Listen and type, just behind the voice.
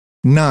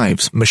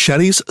Knives,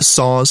 machetes,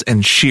 saws,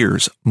 and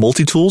shears,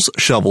 multi-tools,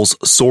 shovels,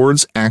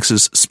 swords,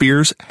 axes,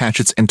 spears,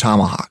 hatchets, and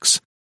tomahawks.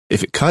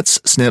 If it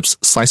cuts, snips,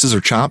 slices, or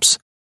chops,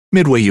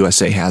 Midway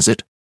USA has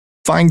it.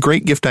 Find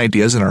great gift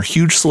ideas in our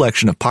huge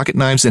selection of pocket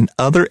knives and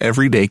other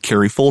everyday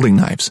carry folding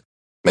knives.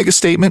 Make a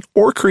statement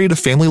or create a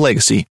family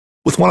legacy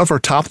with one of our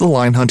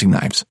top-of-the-line hunting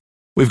knives.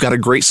 We've got a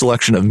great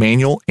selection of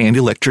manual and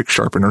electric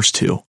sharpeners,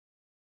 too.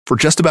 For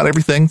just about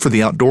everything for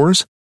the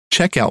outdoors,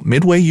 check out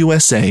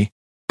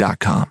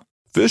MidwayUSA.com.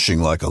 Fishing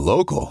like a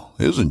local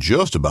isn't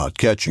just about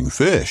catching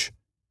fish.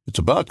 It's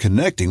about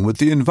connecting with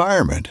the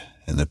environment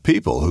and the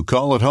people who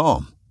call it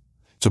home.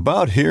 It's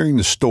about hearing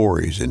the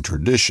stories and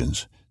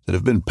traditions that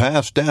have been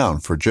passed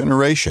down for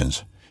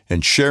generations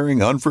and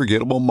sharing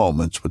unforgettable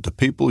moments with the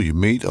people you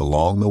meet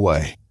along the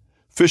way.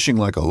 Fishing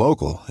like a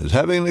local is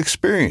having an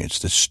experience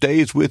that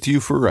stays with you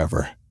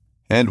forever.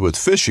 And with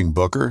Fishing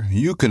Booker,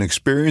 you can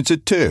experience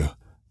it too,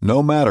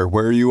 no matter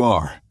where you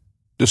are.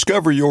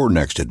 Discover your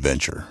next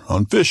adventure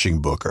on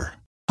Fishing Booker.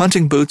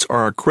 Hunting boots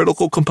are a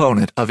critical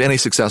component of any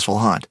successful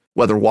hunt.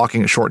 Whether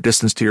walking a short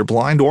distance to your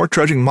blind or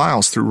trudging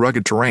miles through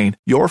rugged terrain,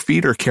 your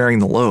feet are carrying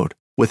the load.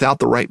 Without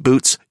the right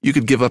boots, you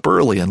could give up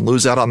early and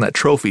lose out on that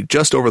trophy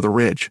just over the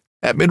ridge.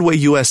 At Midway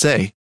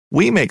USA,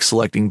 we make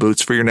selecting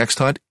boots for your next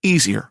hunt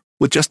easier.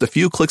 With just a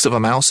few clicks of a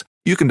mouse,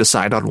 you can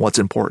decide on what's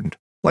important,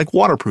 like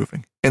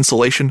waterproofing,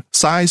 insulation,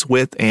 size,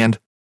 width, and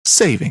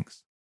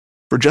savings.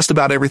 For just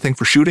about everything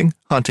for shooting,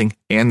 hunting,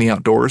 and the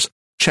outdoors,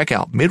 check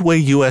out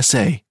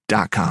MidwayUSA.com.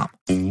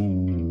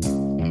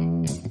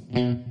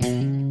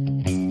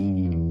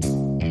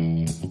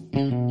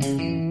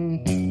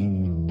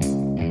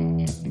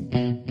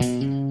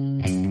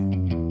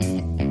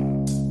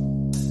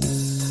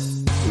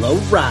 All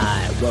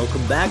right,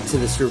 welcome back to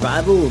the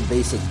Survival and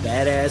Basic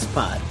Badass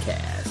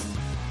Podcast.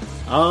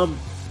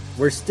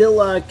 We're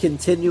still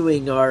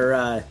continuing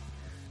our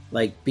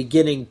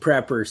beginning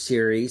prepper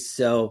series,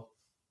 so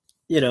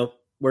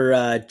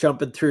we're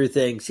jumping through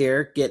things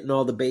here, getting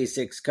all the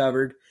basics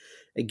covered.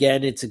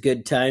 Again, it's a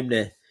good time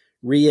to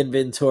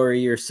re-inventory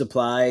your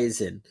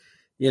supplies and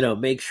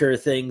make sure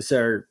things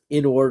are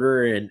in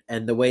order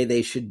and the way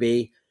they should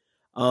be.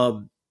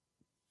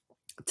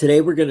 Today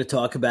we're going to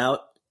talk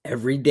about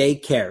everyday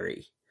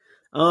carry.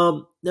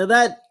 Now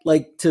that,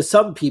 to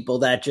some people,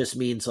 that just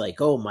means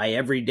my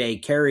everyday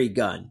carry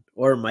gun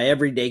or my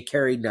everyday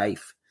carry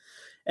knife.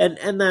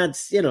 And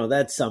that's,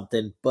 that's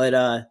something,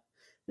 but,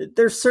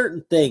 there's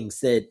certain things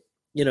that,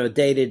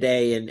 day to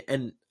day.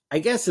 And I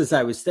guess as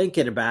I was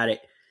thinking about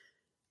it,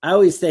 I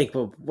always think,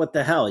 well, what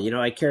the hell,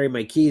 I carry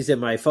my keys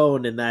and my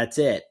phone and that's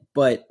it.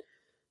 But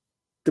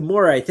the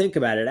more I think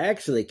about it, I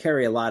actually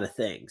carry a lot of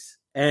things.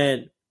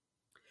 And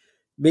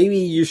maybe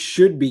you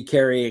should be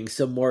carrying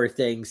some more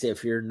things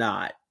if you're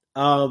not.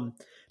 Now,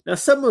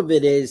 some of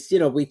it is,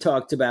 we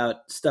talked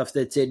about stuff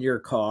that's in your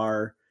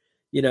car.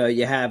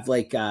 You have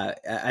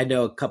I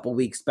know a couple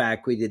weeks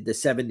back we did the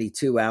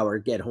 72-hour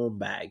get home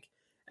bag.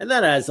 And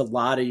that has a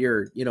lot of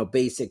your,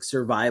 basic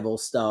survival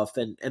stuff.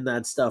 And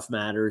that stuff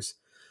matters.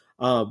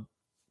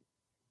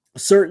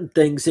 Certain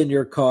things in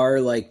your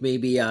car, like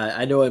maybe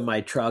I know in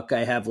my truck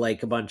I have a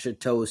bunch of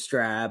tow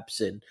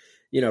straps and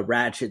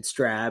ratchet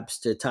straps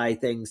to tie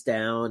things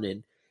down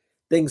and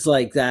things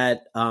like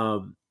that.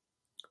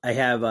 I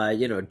have,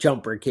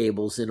 jumper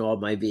cables in all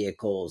my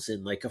vehicles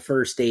and a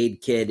first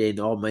aid kit in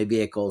all my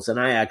vehicles. And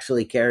I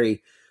actually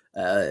carry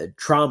a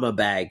trauma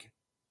bag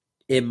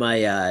in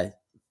my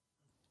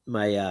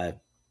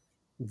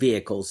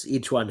vehicles.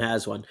 Each one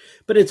has one,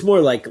 but it's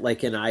more like an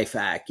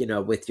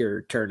IFAK, with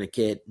your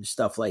tourniquet and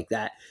stuff like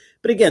that.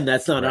 But again,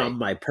 that's not on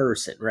my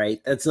person,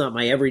 right? That's not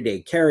my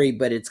everyday carry,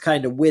 but it's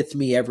kind of with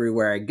me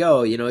everywhere I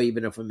go.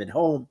 Even if I'm at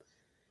home,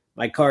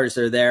 my cars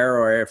are there,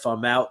 or if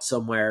I'm out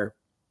somewhere,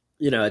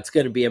 it's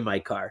going to be in my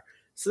car.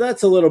 So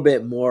that's a little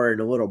bit more and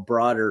a little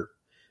broader,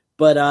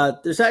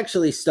 but there's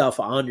actually stuff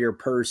on your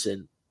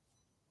person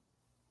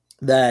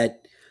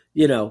that,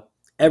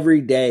 every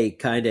day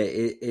kind of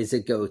is a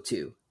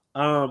go-to.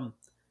 I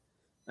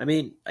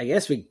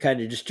guess we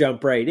kind of just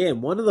jump right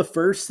in. One of the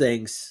first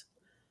things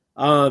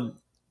that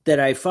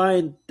I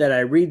find that I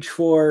reach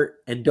for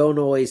and don't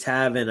always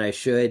have, and I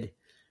should,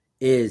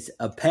 is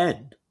a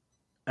pen.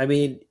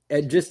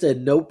 Just a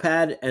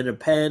notepad and a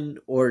pen,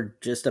 or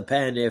just a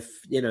pen if,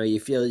 you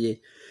feel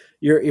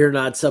you're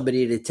not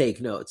somebody to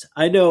take notes.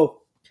 I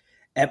know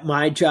at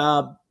my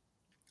job,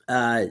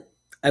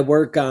 I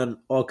work on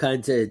all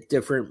kinds of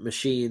different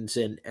machines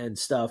and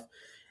stuff,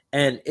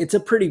 and it's a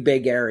pretty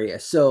big area.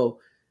 So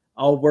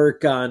I'll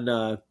work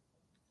on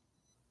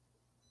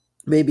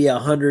maybe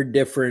 100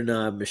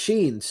 different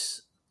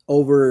machines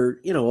over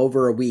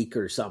a week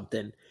or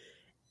something.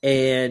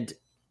 And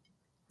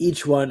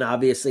each one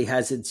obviously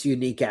has its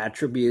unique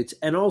attributes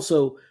and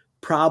also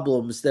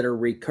problems that are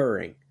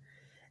recurring.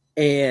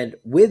 And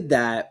with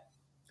that,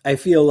 I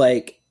feel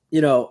like,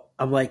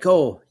 I'm like,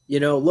 oh,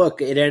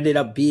 look, it ended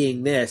up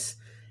being this.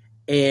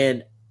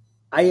 And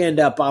I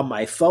end up on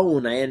my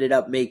phone, I ended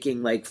up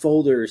making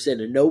folders in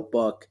a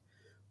notebook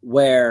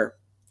where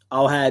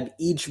I'll have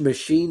each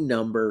machine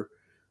number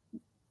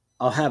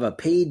I'll have a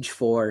page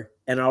for,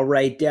 and I'll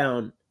write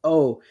down,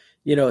 oh,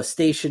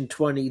 station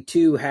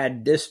 22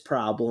 had this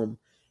problem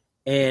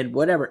and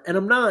whatever. And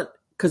I'm not,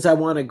 because I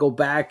want to go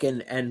back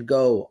and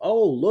go,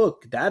 oh,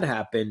 look, that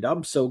happened.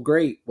 I'm so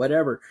great,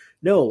 whatever.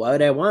 No,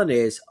 what I want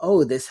is,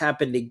 oh, this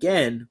happened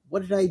again.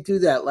 What did I do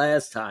that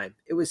last time?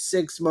 It was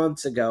 6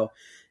 months ago,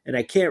 and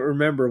I can't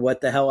remember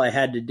what the hell I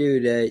had to do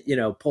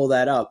to, pull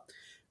that up.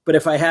 But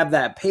if I have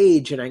that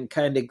page and I can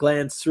kind of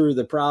glance through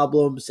the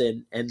problems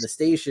and the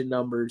station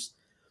numbers.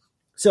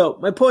 So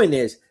my point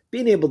is,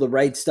 being able to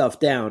write stuff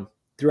down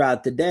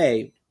throughout the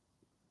day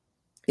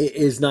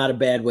is not a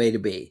bad way to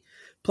be.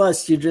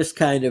 Plus, you're just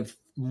kind of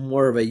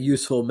more of a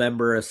useful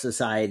member of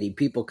society.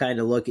 People kind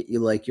of look at you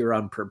like you're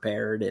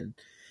unprepared and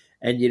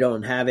you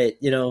don't have it.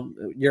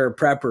 You're a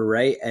prepper,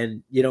 right?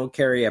 And you don't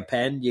carry a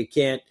pen. You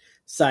can't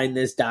sign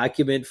this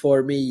document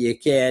for me. You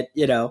can't,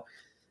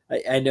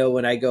 I know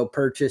when I go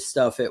purchase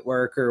stuff at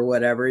work or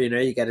whatever,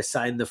 you got to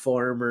sign the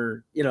form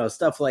or,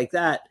 stuff like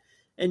that.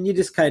 And you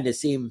just kind of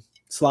seem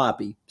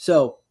sloppy.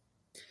 So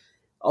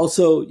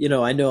also,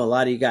 I know a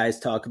lot of you guys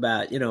talk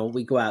about,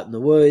 we go out in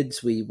the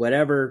woods, we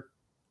whatever,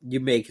 you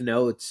make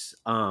notes,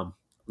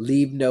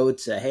 leave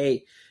notes,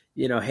 hey,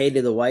 hey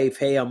to the wife,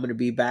 hey, I'm going to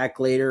be back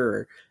later,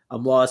 or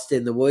I'm lost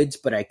in the woods,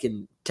 but I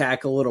can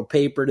tack a little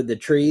paper to the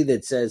tree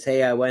that says,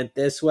 hey, I went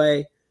this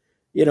way.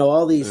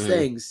 All these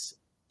things,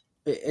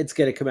 it's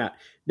going to come out.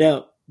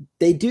 Now,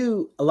 they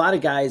do, a lot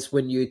of guys,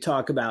 when you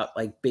talk about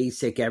like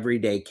basic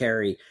everyday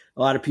carry,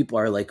 a lot of people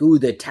are like, ooh,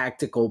 the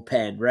tactical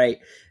pen, right?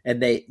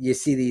 And you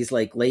see these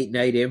like late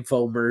night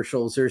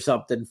infomercials or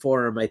something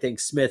for them. I think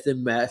Smith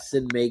and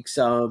Wesson makes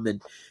some,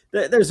 and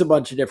there's a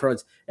bunch of different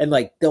ones. And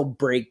like they'll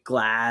break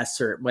glass,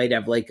 or it might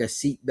have like a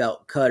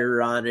seatbelt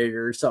cutter on it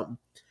or something.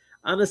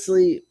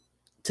 Honestly,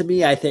 to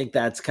me, I think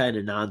that's kind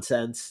of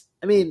nonsense.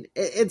 I mean,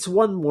 it's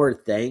one more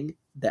thing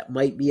that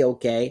might be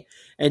okay.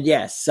 And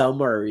yes,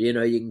 some are, you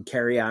can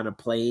carry on a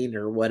plane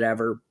or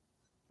whatever.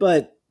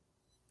 But,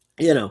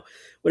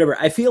 whatever.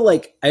 I feel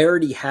like I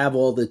already have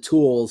all the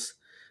tools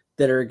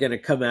that are going to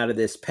come out of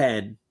this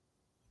pen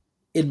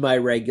in my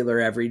regular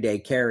everyday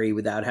carry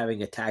without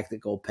having a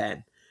tactical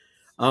pen.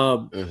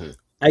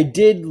 I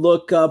did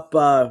look up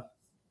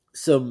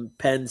some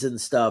pens and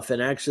stuff,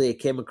 and actually I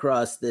came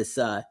across this.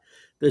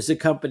 There's a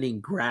company,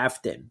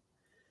 Grafton,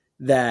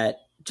 that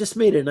just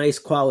made a nice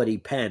quality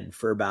pen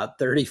for about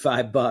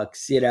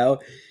 $35,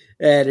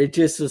 and it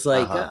just was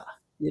like,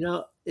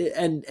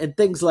 and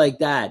things like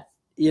that,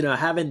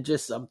 having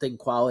just something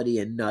quality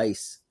and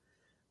nice,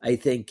 I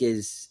think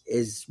is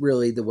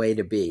really the way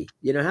to be.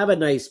 Have a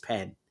nice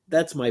pen.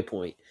 That's my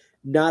point.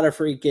 Not a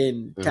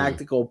freaking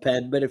tactical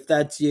pen, but if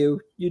that's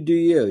you, you do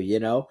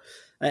you.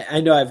 I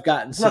know I've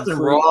gotten There's some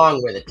nothing wrong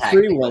with a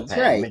tactical ones,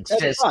 pen. right? It's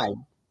That's just fine.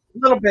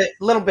 a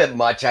little bit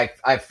much.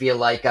 I feel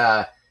like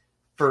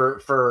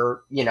for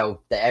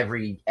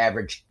the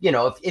average,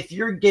 if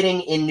you're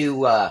getting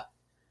into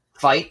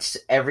fights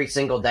every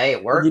single day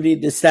at work, you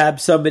need to stab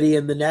somebody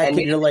in the neck,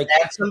 and you're like,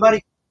 stab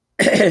somebody.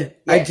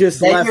 I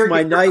just left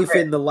my knife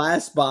in the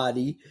last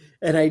body,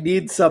 and I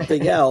need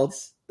something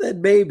else.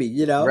 Then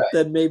maybe, Right.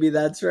 then maybe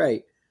that's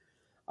right.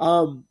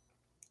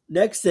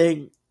 Next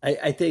thing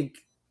I think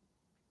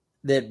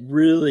that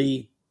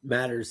really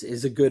matters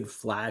is a good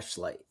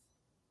flashlight.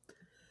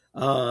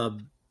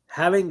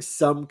 Having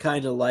some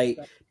kind of light.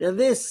 Now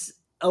this,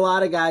 a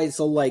lot of guys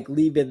will like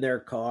leave in their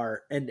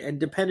car, and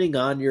depending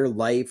on your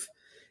life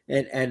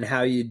and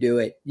how you do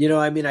it,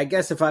 I mean, I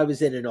guess if I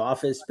was in an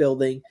office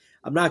building,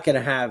 I'm not going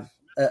to have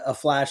a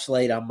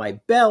flashlight on my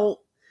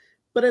belt,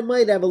 but I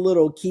might have a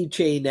little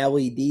keychain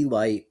LED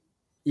light,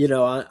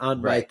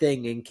 on my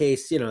thing in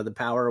case, the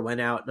power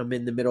went out and I'm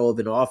in the middle of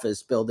an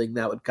office building.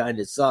 That would kind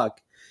of suck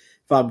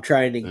if I'm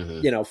trying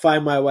to,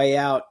 find my way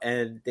out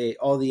and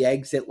all the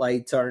exit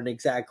lights aren't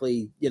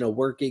exactly,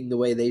 working the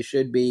way they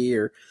should be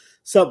or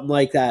something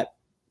like that.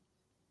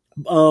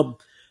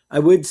 I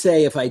would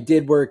say if I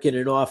did work in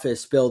an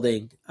office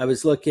building, I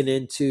was looking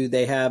into,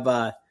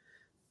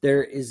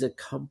 there is a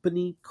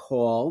company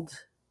called,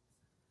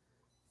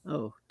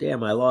 oh,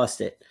 damn, I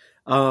lost it.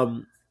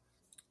 I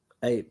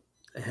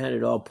had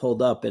it all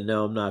pulled up and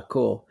now I'm not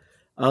cool.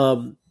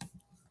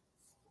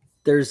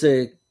 There's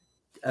a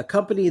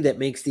company that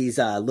makes these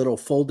little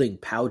folding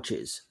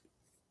pouches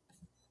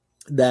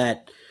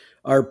that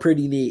are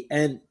pretty neat.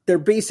 And they're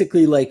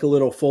basically like a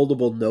little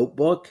foldable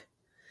notebook.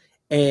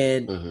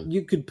 And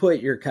you could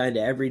put your kind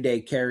of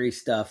everyday carry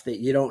stuff that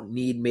you don't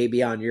need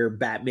maybe on your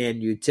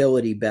Batman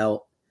utility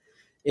belt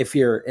if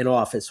you're an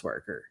office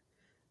worker.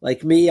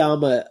 Like me,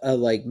 I'm a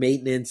like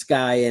maintenance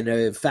guy in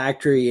a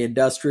factory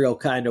industrial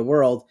kind of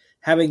world.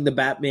 Having the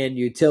Batman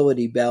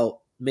utility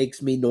belt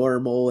makes me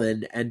normal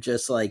and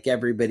just like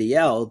everybody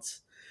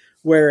else.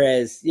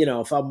 Whereas,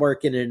 if I'm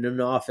working in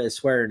an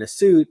office wearing a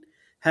suit,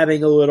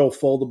 having a little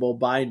foldable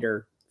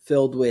binder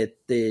filled with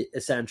the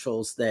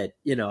essentials that,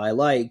 I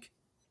like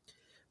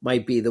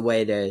might be the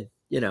way to,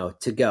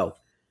 to go.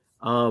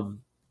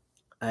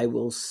 I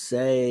will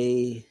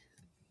say,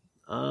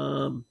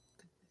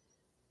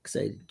 because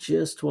I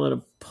just want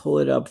to pull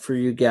it up for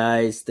you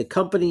guys. The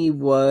company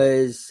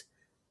was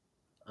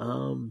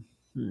Um,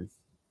 hmm.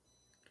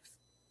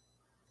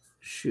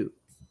 Shoot.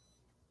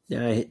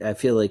 Yeah, I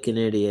feel like an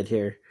idiot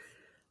here.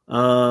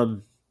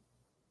 Um,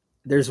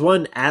 there's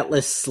one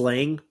Atlas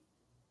Sling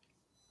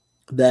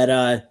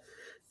that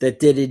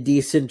did a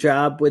decent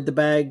job with the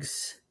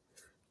bags.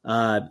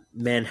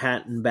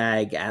 Manhattan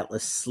bag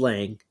Atlas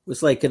Sling. It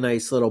was like a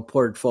nice little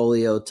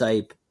portfolio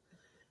type.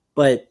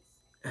 But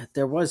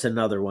there was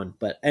another one.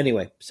 But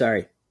anyway,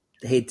 sorry.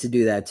 I hate to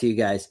do that to you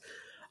guys.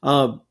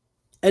 Um,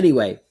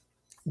 anyway,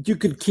 you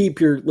could keep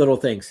your little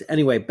things.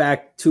 Anyway,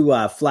 back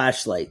to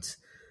flashlights.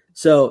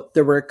 So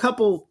there were a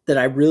couple that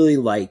I really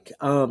like.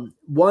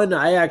 One,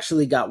 I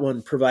actually got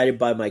one provided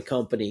by my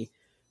company,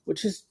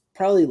 which is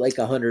probably like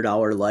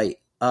 $100 light.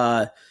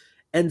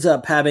 Ends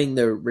up having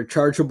the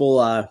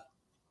rechargeable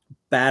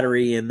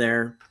battery in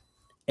there,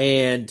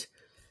 and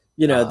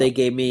they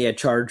gave me a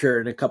charger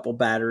and a couple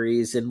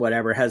batteries and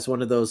whatever. Has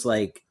one of those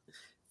like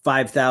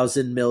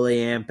 5,000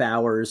 milliamp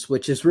hours,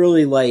 which is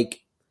really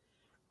like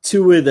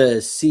two of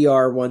the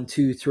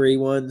CR123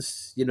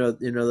 ones,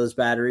 those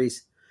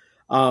batteries.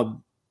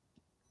 And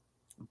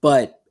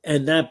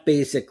that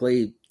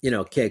basically,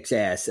 kicks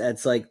ass.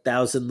 That's like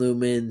 1,000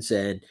 lumens,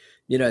 and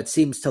it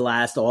seems to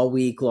last all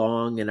week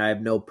long, and I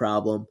have no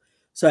problem.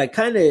 So I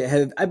kind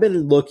of I've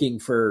been looking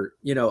for,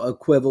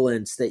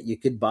 equivalents that you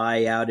could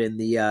buy out in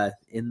the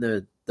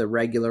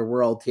regular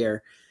world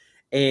here.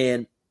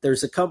 And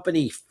there's a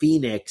company,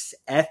 Phoenix,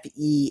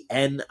 Fenix,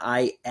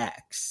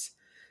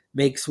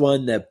 makes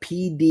one, the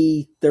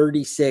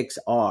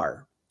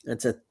PD36R.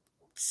 That's a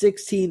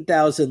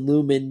 16,000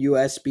 lumen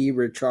USB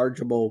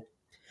rechargeable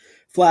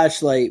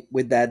flashlight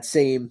with that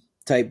same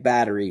type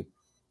battery.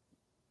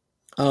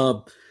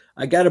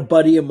 I got a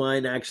buddy of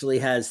mine actually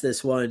has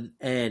this one,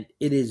 and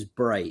it is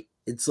bright.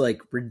 It's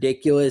like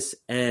ridiculous,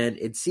 and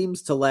it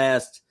seems to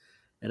last.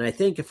 And I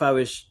think if I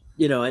was,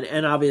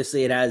 and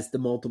obviously it has the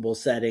multiple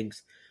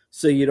settings,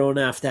 so you don't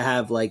have to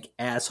have like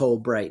asshole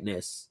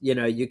brightness.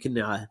 You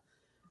can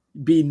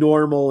be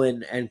normal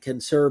and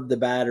conserve the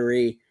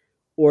battery,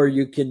 or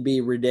you can be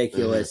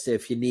ridiculous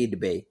if you need to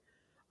be.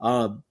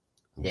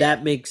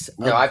 That makes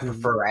I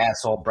prefer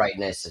asshole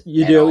brightness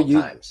you at do all you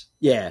times.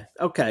 Yeah,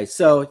 okay,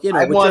 so I want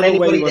whichever way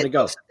anybody you want that to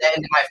go. looks at the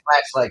end of my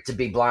flashlight to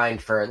be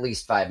blind for at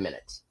least 5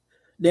 minutes.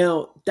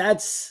 Now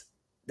that's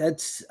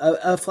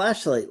a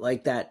flashlight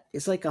like that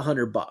is like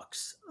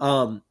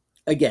 $100.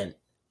 Again,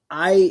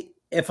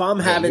 if I'm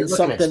having you're looking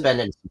something, at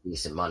spending some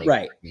decent money,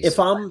 right? If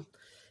I'm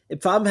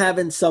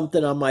having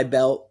something on my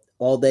belt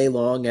all day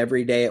long,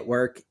 every day at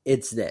work,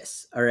 it's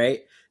this. All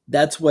right,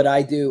 that's what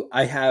I do.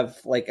 I have,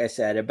 like I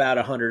said, about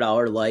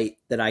 $100 light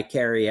that I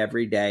carry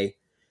every day,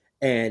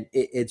 and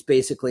it's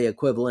basically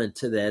equivalent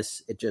to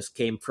this. It just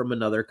came from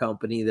another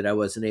company that I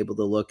wasn't able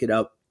to look it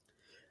up.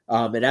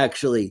 And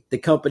actually, the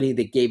company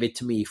that gave it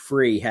to me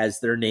free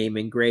has their name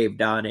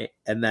engraved on it,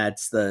 and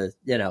that's the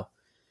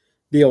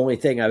only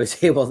thing I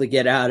was able to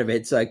get out of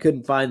it. So I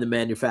couldn't find the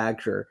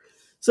manufacturer.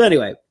 So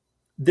anyway,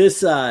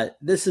 this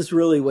is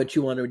really what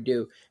you want to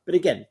do. But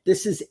again,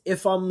 this is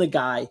if I'm the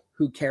guy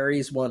who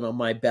carries one on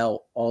my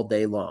belt all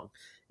day long.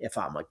 If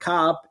I'm a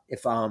cop,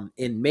 if I'm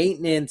in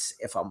maintenance,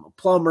 if I'm a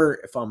plumber,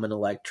 if I'm an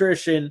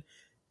electrician,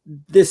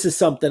 this is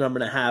something I'm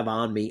going to have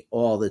on me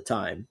all the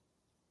time.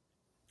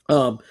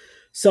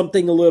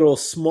 Something a little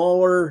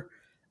smaller,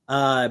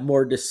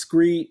 more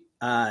discreet,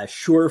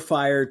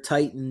 Surefire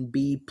Titan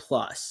B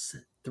Plus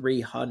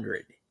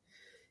 300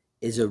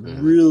 is a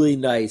really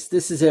nice.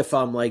 This is if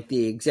I'm like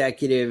the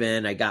executive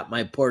and I got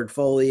my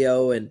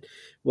portfolio and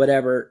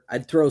whatever.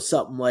 I'd throw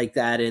something like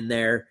that in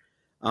there.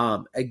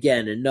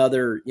 Again,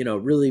 another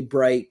really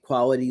bright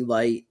quality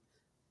light,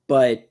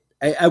 but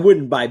I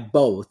wouldn't buy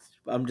both.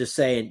 I'm just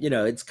saying,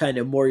 it's kind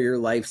of more your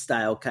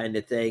lifestyle kind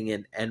of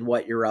thing and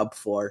what you're up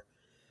for.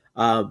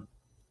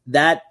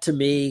 That to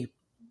me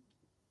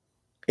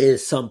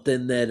is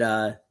something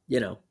that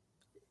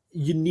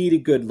you need a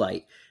good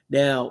light.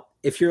 Now,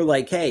 if you're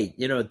like, hey,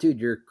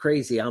 dude, you're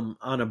crazy, I'm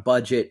on a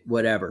budget,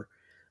 whatever.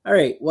 All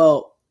right,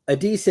 well, a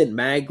decent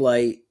mag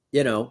light,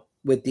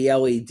 with the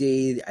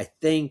LED, I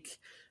think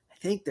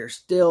they're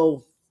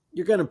still,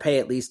 you're going to pay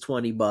at least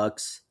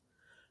 $20.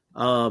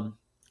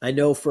 I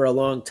know for a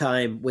long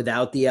time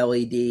without the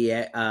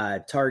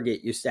LED,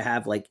 Target used to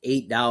have like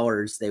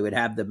 $8. They would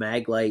have the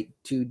Maglite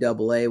 2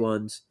 AA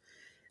ones,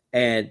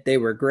 and they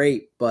were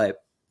great, but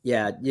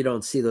yeah, you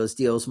don't see those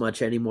deals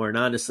much anymore. And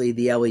honestly,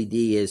 the LED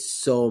is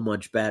so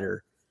much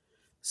better.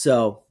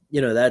 So,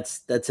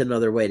 that's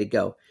another way to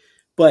go.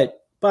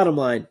 But bottom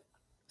line,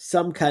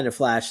 some kind of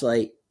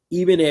flashlight,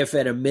 even if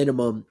at a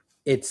minimum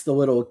it's the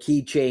little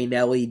keychain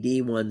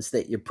LED ones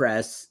that you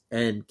press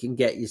and can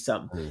get you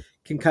something,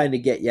 can kind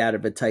of get you out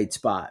of a tight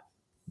spot.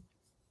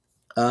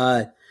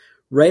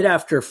 Right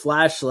after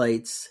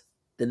flashlights,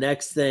 the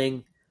next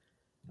thing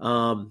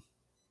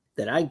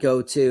that I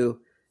go to,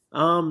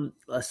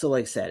 so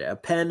like I said, a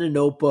pen, a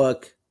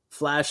notebook,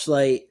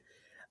 flashlight.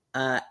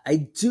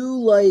 I do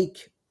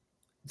like,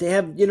 they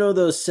have,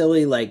 those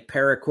silly like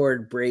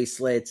paracord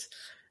bracelets.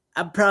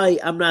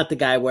 I'm not the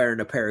guy wearing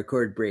a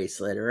paracord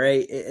bracelet, all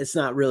right? It's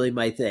not really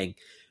my thing.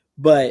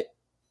 But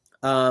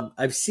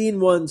I've seen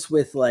ones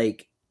with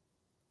like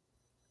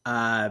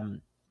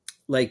the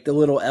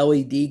little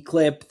LED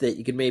clip that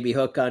you can maybe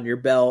hook on your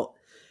belt.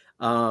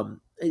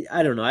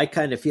 I don't know. I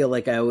kind of feel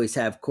like I always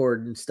have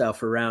cord and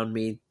stuff around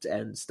me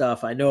and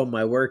stuff. I know in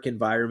my work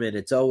environment,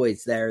 it's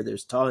always there.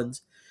 There's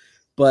tons,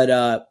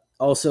 but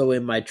also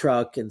in my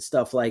truck and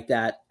stuff like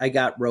that, I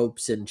got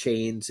ropes and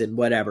chains and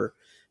whatever.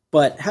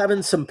 But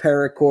having some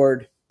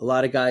paracord, a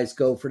lot of guys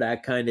go for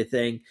that kind of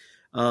thing.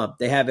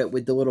 They have it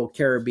with the little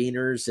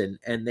carabiners,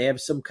 and they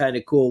have some kind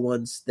of cool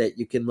ones that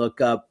you can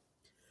look up.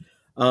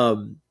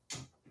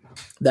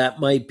 That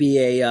might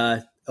be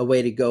a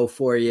way to go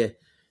for you.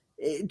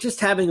 Just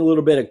having a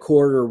little bit of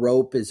cord or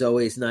rope is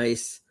always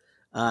nice.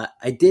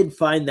 I did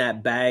find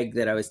that bag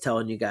that I was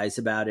telling you guys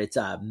about. It's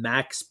a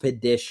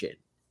Maxpedition,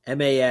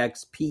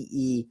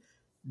 Maxpedition.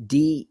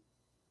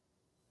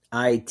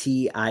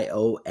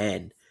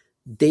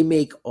 They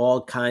make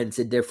all kinds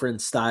of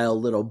different style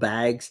little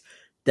bags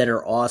that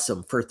are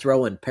awesome for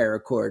throwing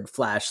paracord,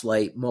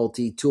 flashlight,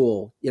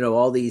 multi-tool,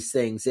 all these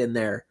things in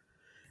there.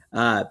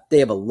 They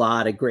have a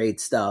lot of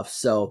great stuff.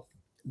 So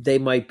they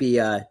might be,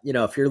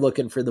 if you're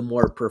looking for the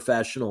more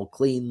professional,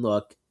 clean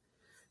look,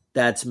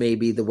 that's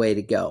maybe the way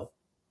to go.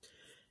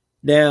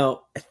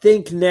 Now, I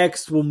think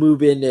next we'll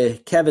move into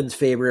Kevin's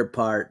favorite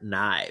part,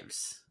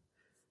 knives.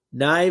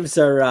 Knives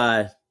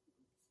are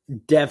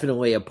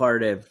definitely a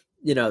part of,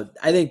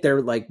 I think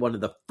they're like one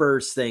of the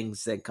first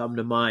things that come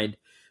to mind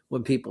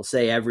when people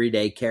say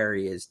everyday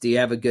carry is, do you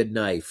have a good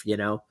knife,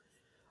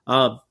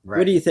 Right.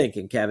 What are you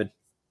thinking, Kevin?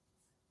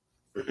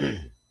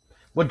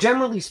 Well,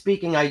 generally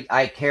speaking,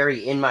 I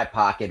carry in my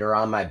pocket or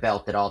on my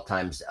belt at all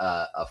times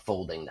a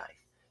folding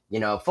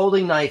knife.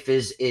 Folding knife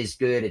is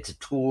good. It's a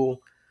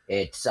tool.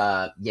 It's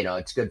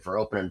it's good for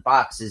opening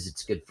boxes.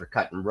 It's good for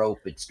cutting rope.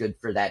 It's good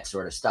for that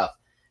sort of stuff.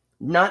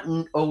 Not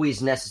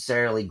always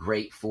necessarily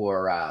great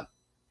for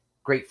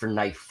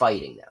knife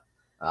fighting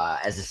though,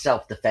 as a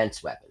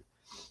self-defense weapon.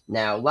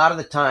 Now, a lot of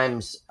the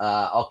times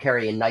I'll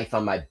carry a knife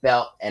on my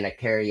belt and I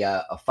carry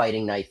a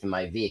fighting knife in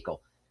my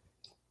vehicle.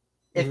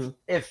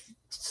 If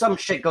some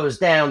shit goes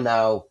down,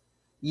 though,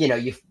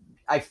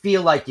 I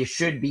feel like you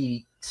should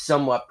be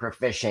somewhat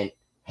proficient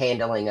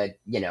handling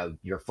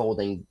your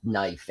folding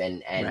knife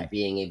and right.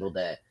 being able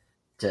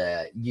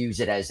to use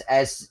it as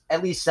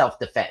at least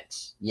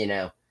self-defense,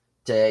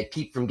 to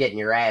keep from getting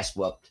your ass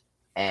whooped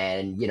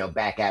and,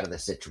 back out of the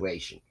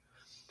situation.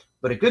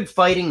 But a good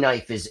fighting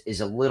knife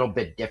is a little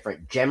bit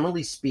different.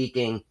 Generally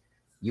speaking,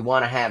 you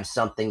want to have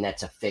something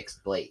that's a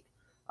fixed blade.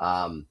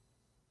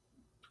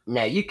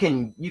 Now you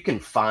can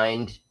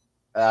find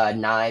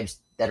knives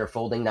that are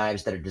folding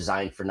knives that are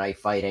designed for knife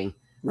fighting,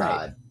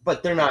 right.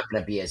 But they're not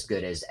going to be as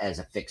good as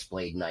a fixed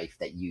blade knife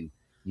that you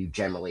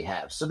generally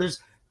have. So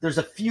there's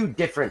a few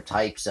different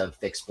types of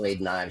fixed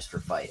blade knives for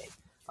fighting.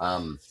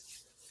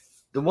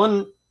 The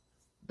one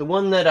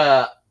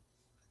that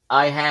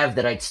I have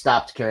that I'd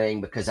stopped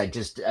carrying because I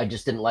just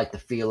didn't like the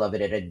feel of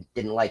it. I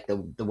didn't like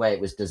the way it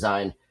was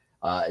designed.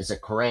 Is a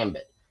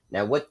karambit.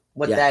 Now what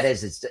yes. that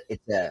is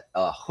it's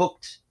a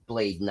hooked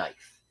blade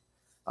knife.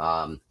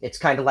 It's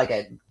kind of like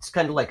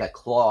a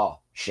claw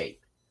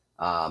shape,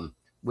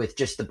 with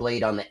just the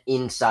blade on the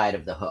inside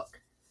of the hook.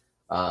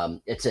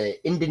 It's an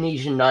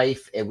Indonesian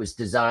knife. It was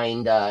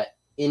designed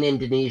in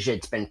Indonesia.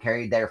 It's been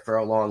carried there for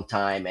a long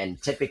time,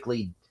 and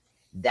typically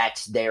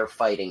that's their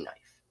fighting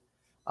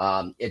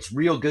knife. It's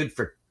real good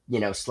for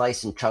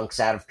slicing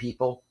chunks out of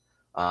people,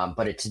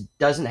 but it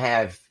doesn't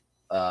have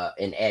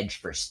an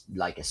edge for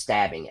like a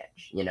stabbing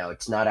edge.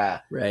 It's not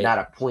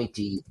a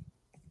pointy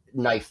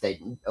knife that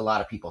a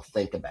lot of people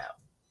think about.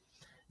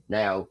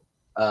 Now,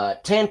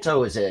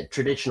 Tanto is a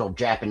traditional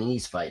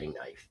Japanese fighting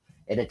knife,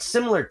 and it's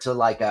similar to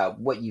like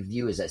what you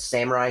view as a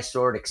samurai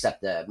sword,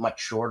 except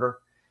much shorter.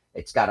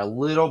 It's got a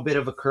little bit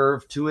of a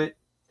curve to it.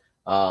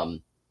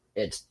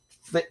 It's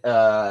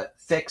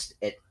fixed.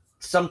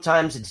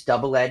 Sometimes it's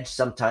double-edged,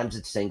 sometimes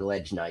it's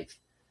single-edged knife,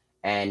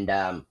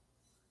 and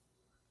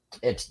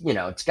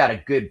it's got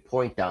a good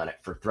point on it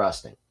for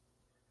thrusting.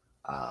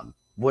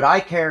 What I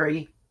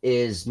carry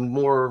is the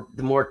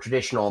more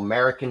traditional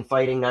American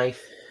fighting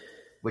knife,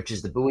 which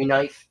is the Bowie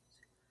knife.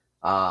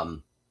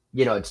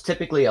 It's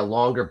typically a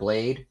longer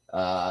blade,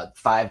 5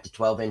 to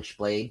 12 inch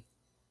blade,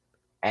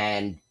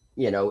 and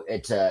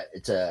it's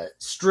a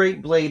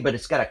straight blade, but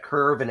it's got a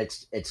curve, and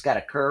it's got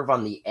a curve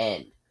on the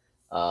end.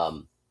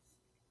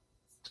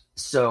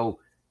 So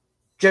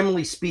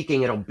generally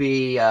speaking, it'll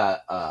be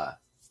a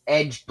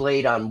edged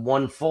blade on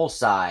one full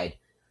side,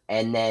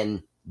 and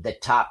then the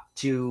top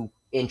 2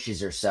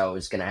 inches or so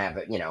is going to have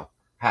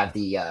have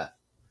the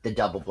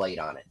double blade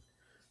on it.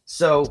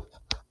 So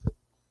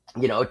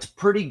it's a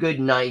pretty good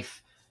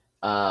knife,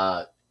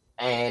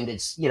 and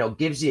it's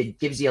gives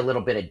you a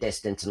little bit of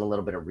distance and a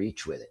little bit of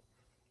reach with it.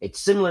 It's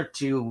similar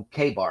to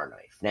K-bar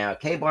knife. Now,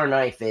 K-bar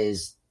knife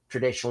is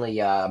traditionally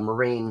a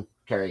marine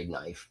carried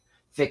knife,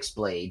 fixed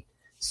blade,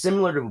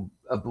 similar to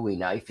a Bowie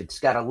knife. It's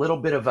got a little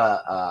bit of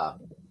a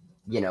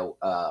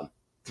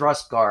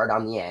thrust guard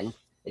on the end.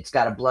 It's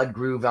got a blood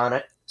groove on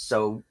it.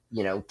 So,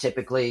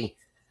 typically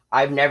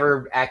I've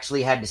never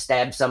actually had to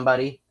stab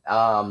somebody.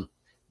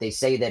 They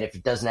say that if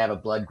it doesn't have a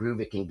blood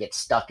groove, it can get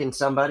stuck in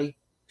somebody.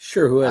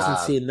 Sure, who hasn't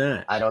seen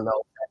that? I don't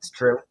know if that's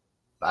true.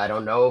 I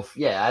don't know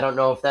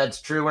if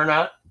that's true or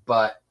not,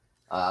 but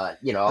I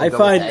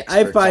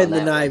find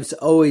the knives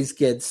always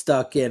get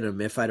stuck in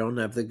them if I don't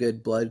have the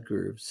good blood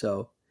groove.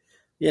 So,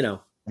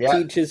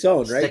 teach his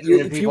own, right?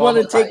 If you want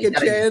to take a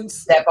chance,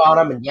 step on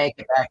them and yank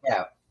it back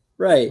out.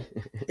 Right.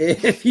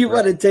 If you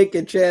want to take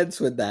a chance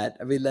with that,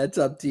 I mean, that's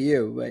up to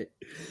you. But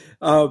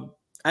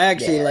I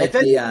actually like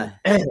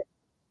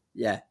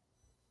yeah.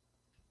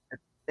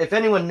 If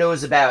anyone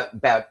knows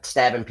about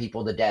stabbing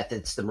people to death,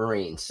 it's the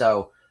Marines.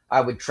 So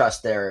I would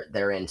trust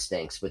their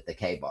instincts with the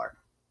K-bar.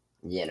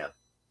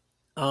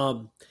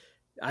 I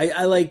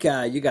like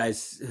you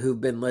guys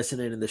who've been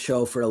listening to the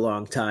show for a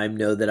long time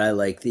know that I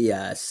like the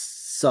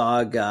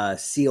SOG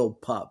Seal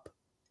Pup.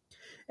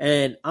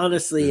 And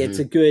honestly, it's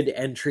a good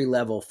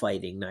entry-level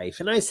fighting knife.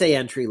 And I say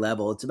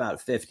entry-level, it's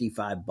about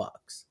 $55.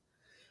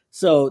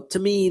 So to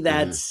me,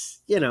 that's,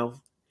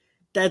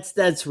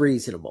 that's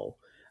reasonable.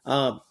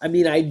 I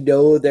mean, I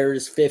know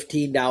there's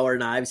 $15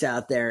 knives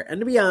out there.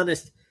 And to be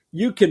honest,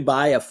 you can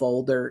buy a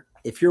folder.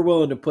 If you're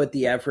willing to put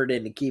the effort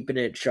into keeping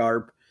it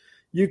sharp,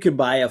 you can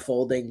buy a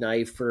folding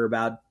knife for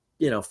about,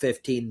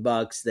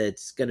 $15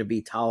 that's going to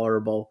be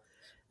tolerable.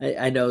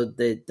 I know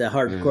that the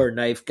hardcore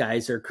knife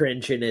guys are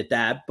cringing at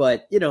that,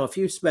 but if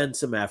you spend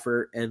some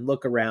effort and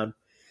look around,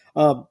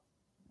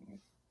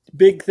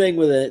 big thing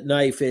with a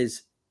knife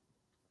is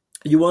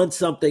you want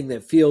something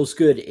that feels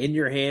good in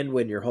your hand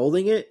when you're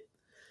holding it,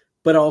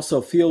 but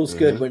also feels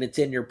good when it's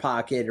in your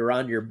pocket or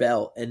on your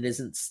belt and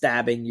isn't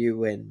stabbing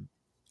you and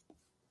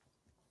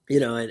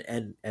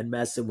and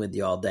messing with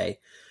you all day.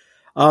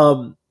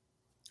 I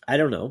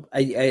don't know.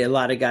 A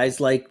lot of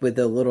guys like with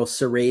a little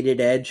serrated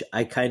edge.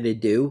 I kind of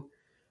do.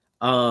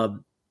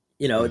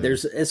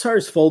 There's, as far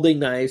as folding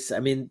knives, I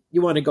mean,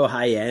 you want to go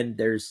high end.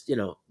 There's,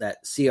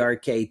 that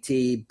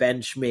CRKT,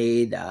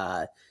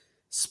 Benchmade,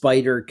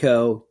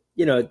 Spyderco,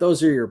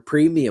 those are your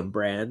premium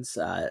brands.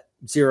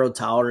 Zero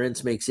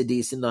Tolerance makes a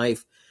decent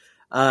knife.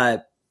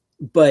 But,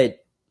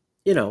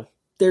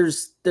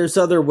 there's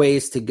other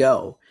ways to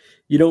go.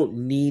 You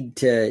don't need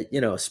to,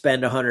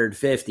 spend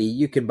 $150.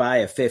 You can buy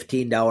a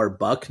 $15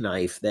 buck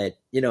knife that,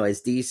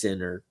 is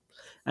decent, or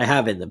I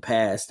have in the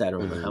past. I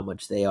don't know how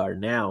much they are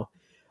now.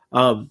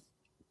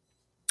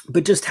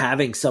 But just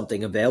having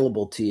something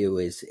available to you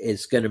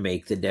is going to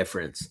make the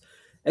difference.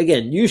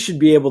 Again, you should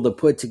be able to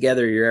put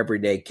together your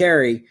everyday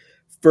carry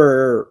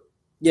for,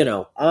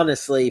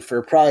 honestly,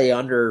 for probably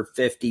under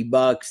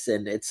 $50,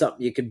 and it's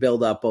something you can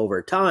build up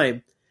over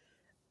time.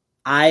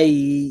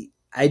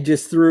 I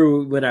just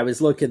threw, when I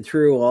was looking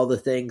through all the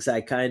things, I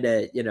kind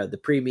of, the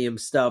premium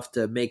stuff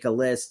to make a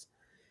list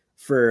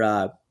for,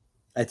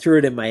 I threw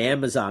it in my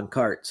Amazon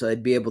cart so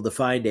I'd be able to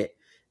find it.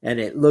 And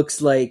it looks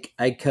like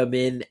I come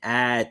in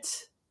at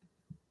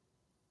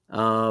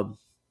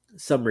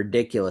some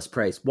ridiculous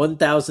price.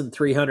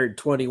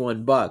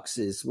 $1,321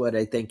 is what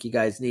I think you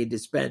guys need to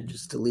spend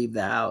just to leave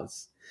the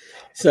house.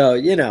 So,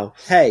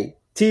 hey,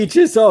 teach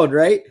his own,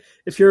 right?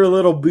 If you're a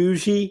little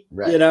bougie,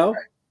 right.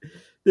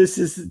 This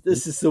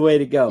is the way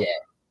to go. Yeah.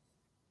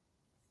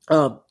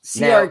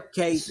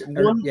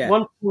 CRK.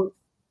 One point.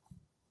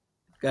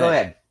 Go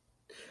ahead.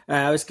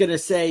 I was going to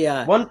say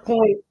one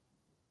point.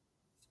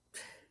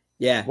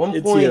 Yeah.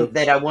 One point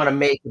that I want to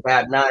make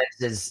about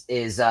knives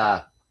is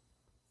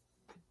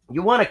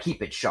you want to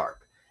keep it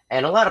sharp.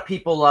 And a lot of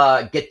people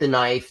get the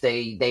knife,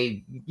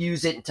 they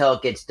use it until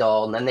it gets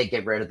dull, and then they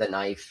get rid of the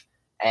knife.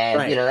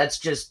 And that's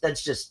just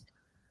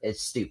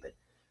it's stupid.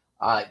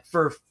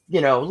 For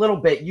a little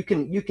bit, you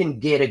can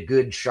get a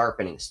good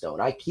sharpening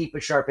stone. I keep a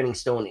sharpening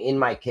stone in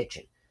my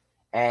kitchen,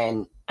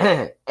 and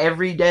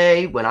every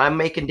day when I'm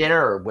making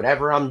dinner or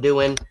whatever I'm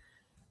doing,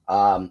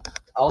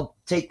 I'll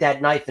take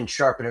that knife and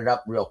sharpen it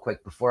up real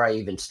quick before I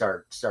even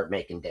start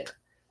making dinner.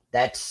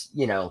 That's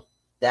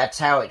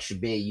how it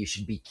should be. You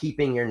should be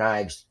keeping your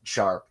knives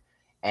sharp,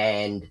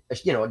 and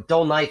a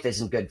dull knife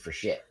isn't good for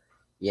shit.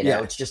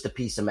 It's just a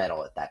piece of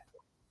metal at that point.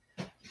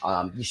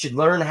 You should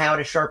learn how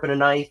to sharpen a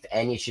knife,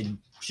 and you should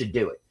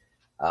do it.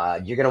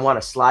 You're going to want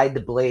to slide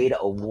the blade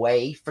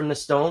away from the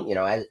stone,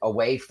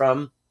 away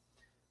from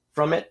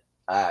it.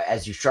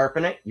 As you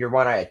sharpen it, you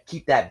want to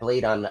keep that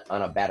blade on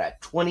about a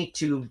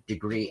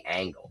 22-degree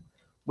angle,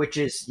 which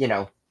is,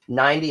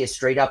 90 is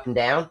straight up and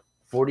down,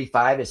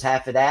 45 is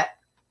half of that,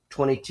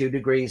 22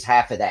 degrees,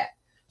 half of that.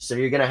 So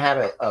you're going to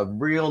have a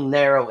real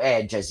narrow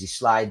edge as you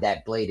slide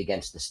that blade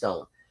against the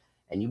stone.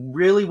 And you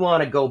really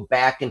want to go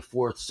back and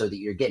forth so that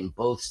you're getting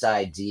both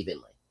sides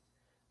evenly.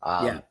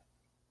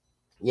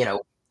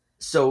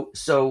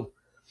 So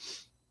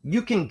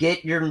you can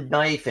get your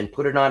knife and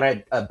put it on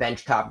a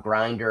benchtop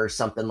grinder or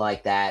something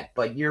like that,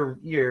 but you're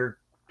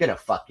going to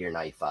fuck your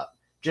knife up.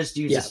 Just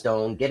use a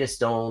stone, get a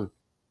stone.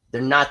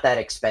 They're not that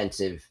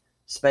expensive.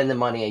 Spend the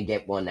money and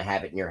get one to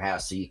have it in your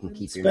house so you can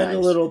keep your knives a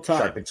little time.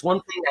 Sharp. It's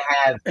one thing to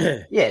have,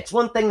 it's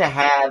one thing to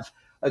have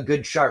a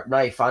good sharp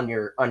knife on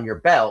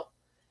your belt,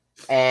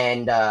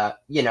 and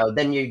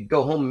then you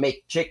go home and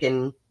make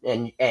chicken,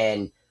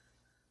 and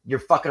you're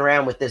fucking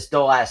around with this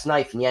dull ass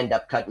knife, and you end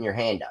up cutting your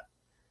hand up.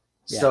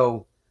 Yeah.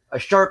 So a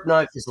sharp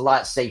knife is a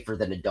lot safer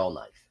than a dull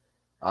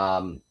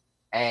knife.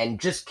 And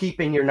just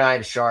keeping your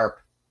knives sharp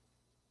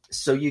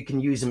so you can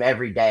use them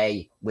every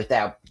day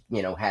without,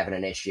 having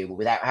an issue,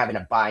 without having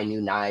to buy new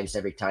knives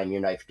every time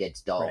your knife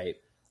gets dull. Right.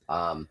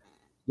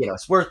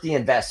 It's worth the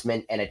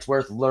investment, and it's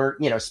worth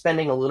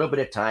spending a little bit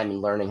of time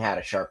and learning how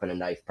to sharpen a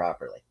knife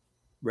properly.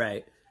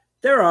 Right.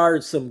 There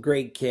are some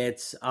great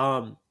kits.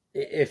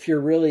 If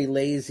you're really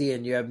lazy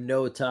and you have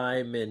no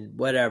time and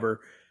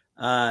whatever,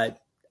 I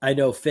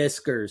know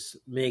Fiskars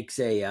makes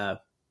a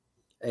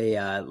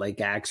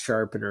like axe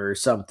sharpener or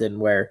something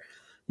where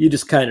you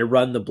just kind of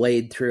run the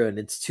blade through, and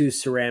it's 2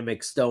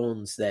 ceramic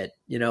stones that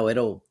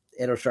it'll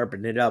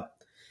sharpen it up.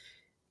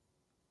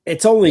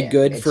 It's only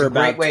good for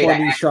about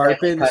 20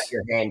 sharpens. Cut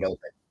your hand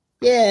open.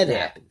 Yeah, it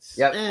happens.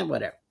 Yep.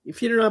 Whatever.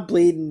 If you're not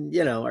bleeding,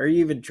 or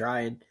even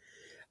trying.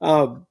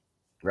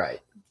 Right.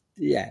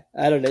 Yeah,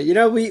 I don't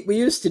know. We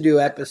used to do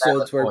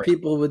episodes where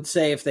people would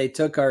say if they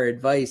took our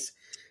advice,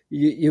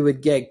 you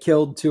would get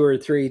killed 2 or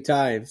 3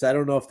 times. I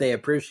don't know if they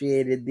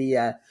appreciated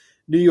the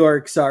New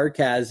York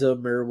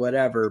sarcasm or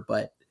whatever,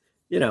 but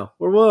we're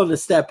willing to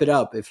step it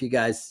up if you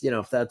guys,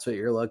 if that's what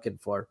you're looking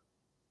for.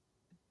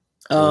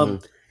 All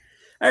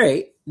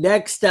right.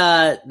 Next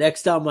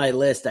on my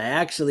list, I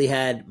actually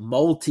had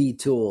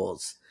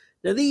multi-tools.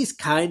 Now these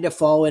kind of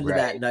fall into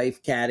that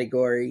knife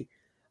category.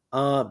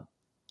 I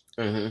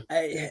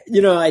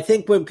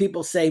think when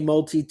people say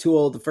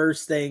multi-tool, the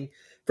first thing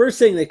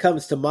that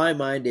comes to my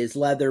mind is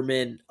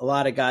Leatherman. A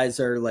lot of guys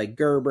are like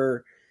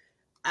Gerber.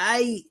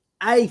 I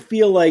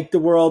feel like the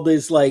world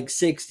is like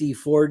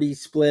 60-40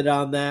 split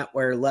on that,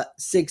 where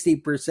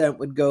 60%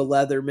 would go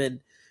Leatherman,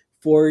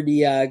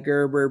 40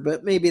 Gerber,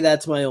 but maybe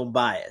that's my own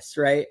bias,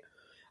 right?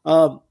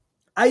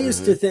 I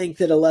used to think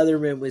that a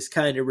Leatherman was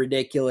kind of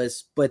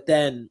ridiculous, but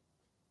then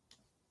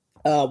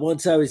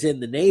once I was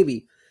in the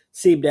Navy,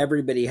 seemed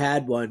everybody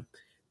had one.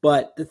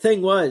 But the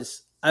thing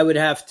was, I would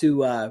have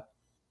to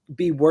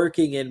be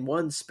working in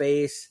one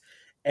space,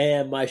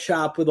 and my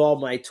shop with all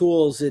my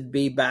tools would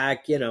be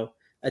back, a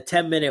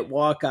 10-minute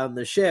walk on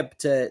the ship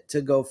to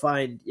go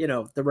find,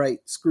 the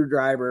right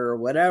screwdriver or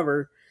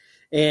whatever.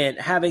 And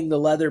having the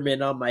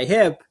Leatherman on my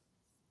hip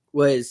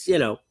was,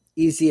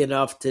 easy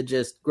enough to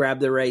just grab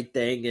the right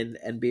thing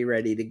and be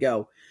ready to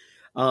go.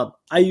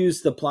 I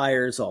use the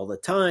pliers all the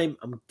time.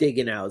 I'm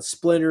digging out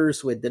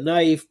splinters with the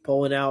knife,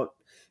 pulling out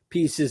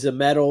pieces of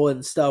metal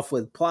and stuff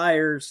with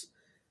pliers,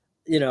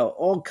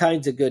 all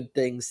kinds of good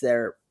things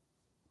there.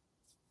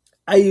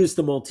 I use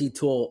the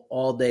multi-tool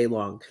all day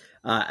long.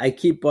 I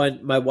keep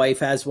one. My wife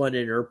has one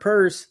in her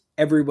purse.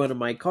 Every one of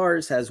my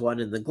cars has one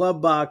in the glove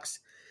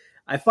box.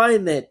 I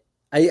find that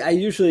I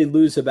usually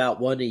lose about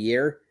one a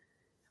year.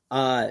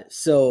 With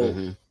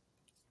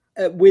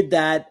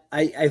that,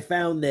 I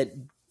found that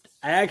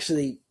I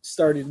actually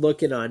started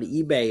looking on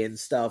eBay and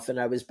stuff, and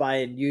I was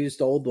buying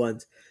used old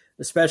ones,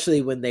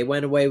 especially when they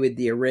went away with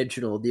the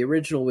original. The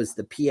original was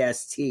the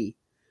PST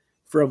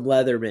from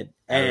Leatherman.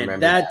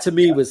 And that to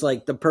me was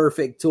like the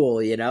perfect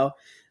tool,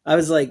 I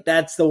was like,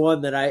 that's the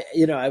one that I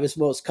was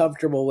most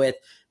comfortable with.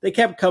 They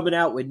kept coming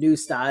out with new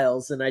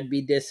styles, and I'd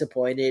be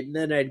disappointed, and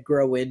then I'd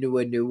grow into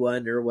a new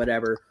one or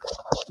whatever.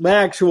 My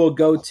actual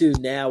go-to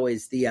now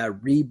is the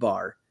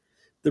rebar.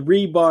 The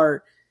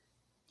rebar,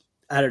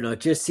 I don't know, it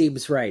just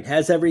seems right.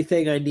 Has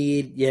everything I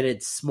need, yet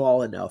it's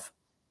small enough.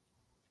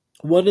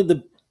 One of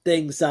the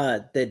things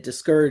that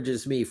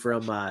discourages me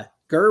from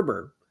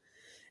Gerber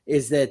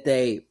is that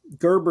they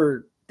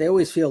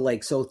always feel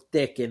like so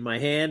thick in my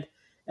hand,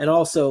 and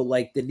also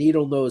like the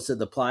needle nose of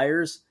the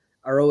pliers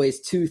are always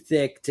too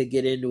thick to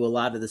get into a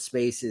lot of the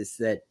spaces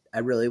that I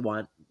really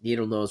want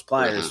needle nose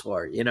pliers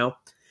for,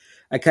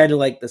 I kind of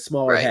like the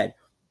smaller head.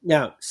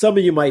 Now, some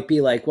of you might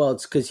be like, well,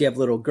 it's because you have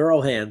little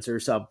girl hands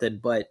or something,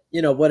 but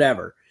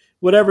whatever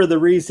the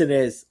reason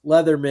is,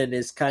 Leatherman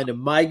is kind of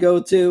my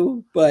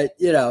go-to, but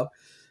to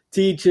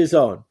each his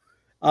own.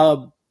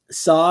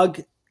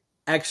 SOG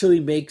actually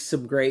makes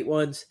some great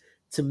ones.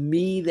 To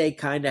me, they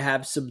kind of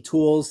have some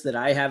tools that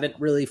I haven't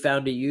really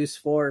found a use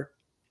for.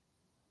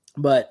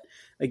 But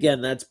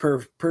again, that's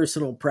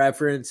personal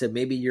preference, and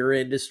maybe your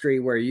industry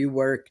where you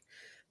work,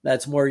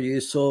 that's more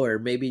useful, or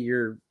maybe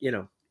you're,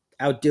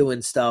 out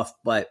doing stuff,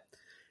 but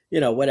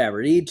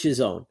whatever, each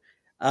his own.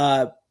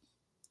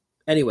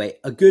 Anyway,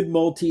 a good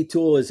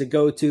multi-tool is a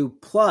go-to.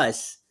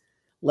 Plus,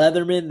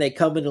 Leatherman, they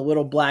come in a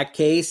little black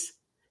case,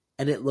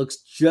 and it looks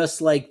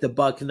just like the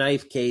buck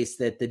knife case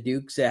that the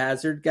Dukes of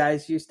Hazzard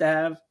guys used to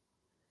have.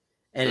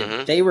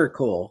 And they were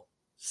cool.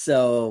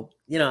 So,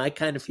 I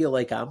kind of feel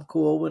like I'm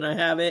cool when I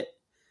have it.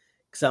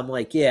 Because I'm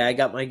like, yeah, I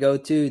got my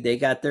go-to. They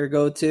got their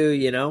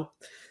go-to,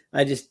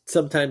 I just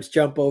sometimes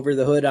jump over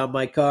the hood on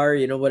my car,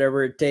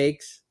 whatever it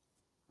takes.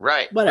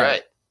 Right,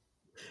 whatever.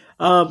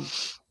 Right.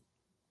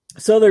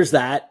 So there's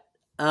that.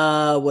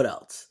 What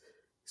else?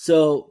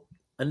 So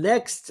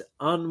next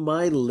on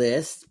my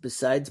list,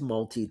 besides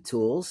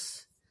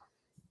multi-tools,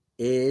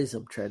 is,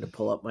 I'm trying to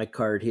pull up my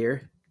card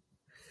here.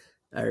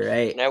 All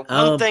right. Now,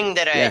 one thing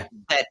Yeah.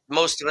 that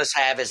most of us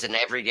have as an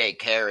everyday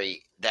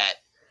carry that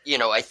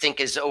I think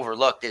is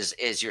overlooked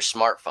is your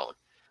smartphone.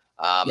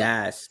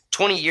 Yes.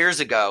 20 years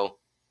ago,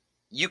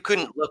 you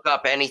couldn't look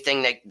up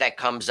anything that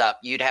comes up.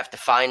 You'd have to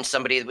find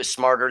somebody that was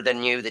smarter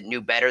than you, that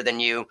knew better than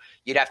you.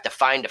 You'd have to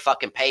find a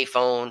fucking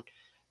payphone,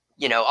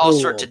 all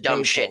sorts Oh, of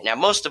dumb shit. payphone. Now,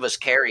 most of us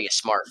carry a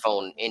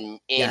smartphone in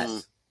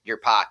Yes. your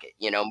pocket,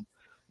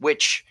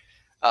 which,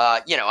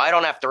 I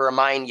don't have to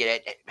remind you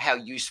how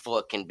useful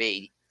it can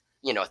be,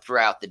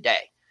 throughout the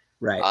day.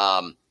 Right.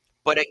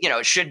 But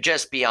it should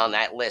just be on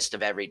that list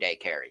of everyday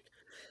carry.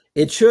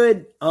 It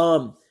should.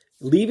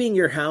 Leaving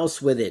your house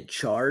with it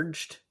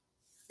charged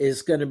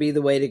is going to be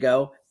the way to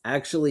go.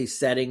 Actually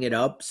setting it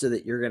up so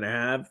that you're going to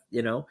have,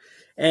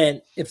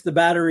 and if the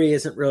battery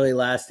isn't really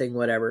lasting,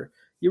 whatever,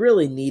 you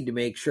really need to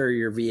make sure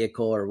your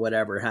vehicle or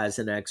whatever has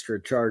an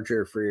extra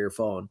charger for your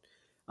phone.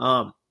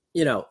 Um,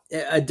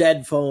 a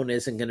dead phone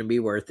isn't going to be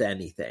worth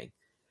anything.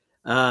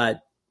 Uh,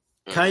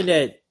 kind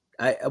of,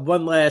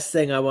 one last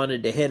thing I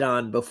wanted to hit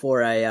on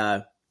before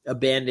I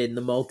abandon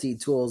the multi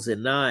tools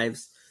and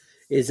knives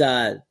is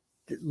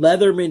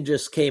Leatherman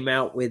just came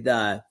out with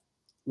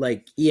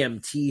like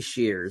EMT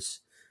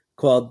shears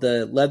called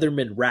the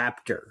Leatherman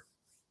Raptor.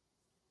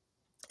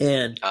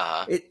 And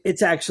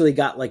it's actually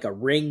got like a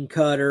ring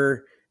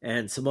cutter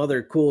and some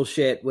other cool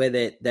shit with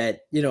it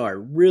that, are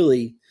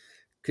really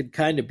could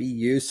kind of be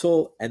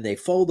useful, and they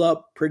fold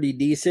up pretty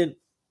decent.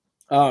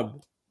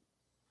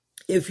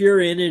 If you're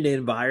in an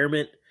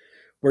environment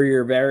where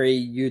you're very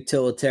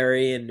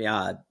utilitarian,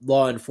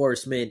 law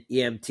enforcement,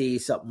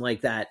 EMT, something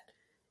like that,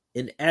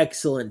 an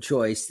excellent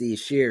choice, these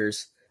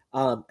shears.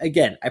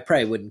 Again, I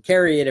probably wouldn't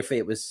carry it if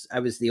I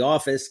was the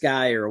office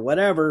guy or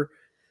whatever.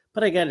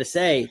 But I got to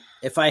say,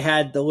 if I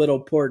had the little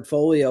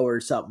portfolio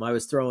or something I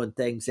was throwing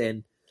things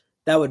in,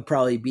 that would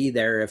probably be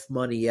there if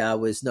money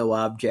was no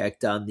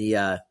object on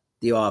the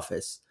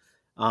office.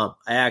 I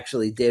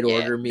actually did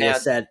order me a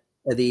set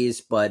of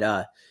these,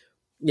 but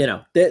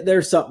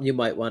there's something you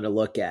might want to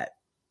look at.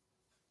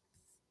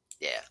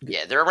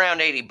 Yeah, they're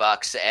around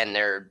 $80, and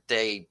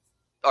they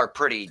are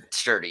pretty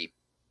sturdy,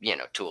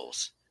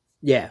 tools.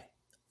 Yeah.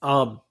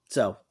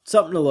 So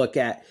something to look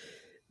at.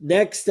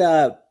 Next,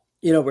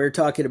 we're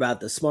talking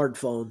about the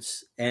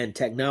smartphones and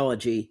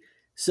technology.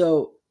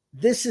 So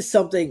this is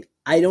something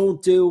I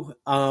don't do.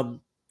 I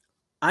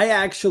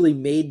actually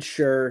made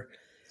sure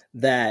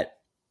that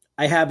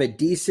I have a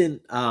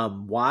decent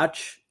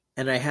watch,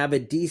 and I have a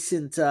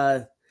decent,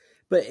 but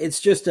it's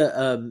just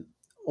a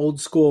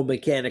old school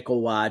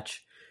mechanical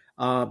watch.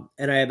 And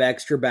I have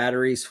extra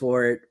batteries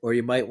for it, or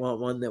you might want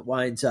one that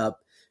winds up.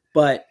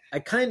 But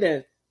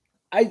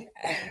I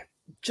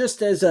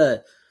just as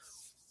a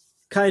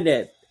kind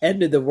of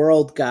end of the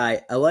world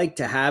guy, I like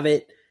to have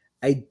it.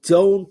 I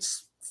don't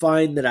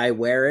find that I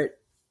wear it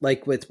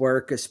like with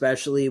work,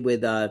 especially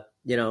with I'm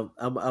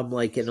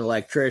like an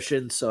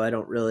electrician, so I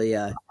don't really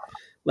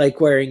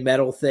like wearing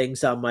metal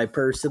things on my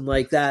person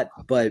like that.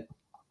 But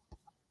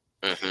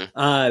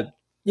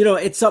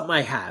it's something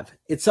I have.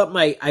 It's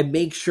something I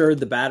make sure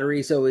the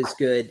battery's always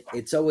good.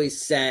 It's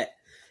always set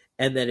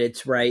and that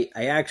it's right.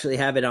 I actually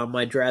have it on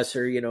my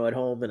dresser, at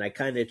home, and I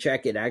kind of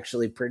check it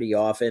actually pretty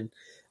often.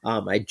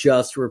 I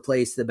just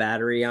replaced the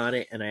battery on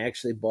it, and I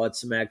actually bought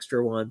some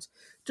extra ones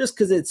just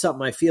because it's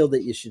something I feel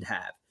that you should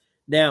have.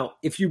 Now,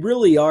 if you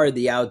really are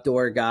the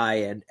outdoor guy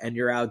and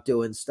you're out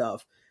doing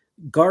stuff,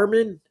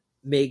 Garmin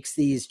makes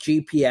these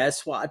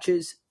GPS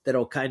watches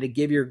that'll kind of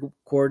give your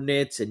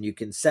coordinates, and you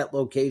can set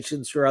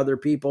locations for other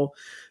people,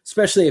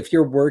 especially if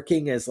you're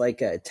working as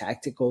like a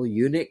tactical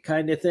unit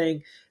kind of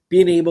thing.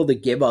 Being able to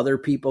give other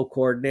people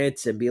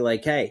coordinates and be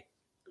like, hey,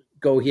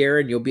 go here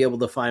and you'll be able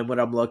to find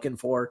what I'm looking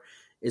for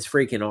is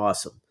freaking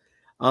awesome.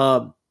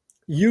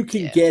 You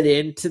can get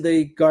into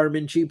the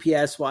Garmin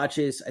GPS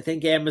watches. I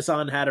think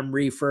Amazon had them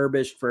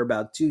refurbished for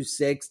about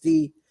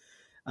 $260.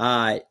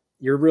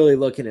 You're really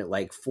looking at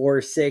like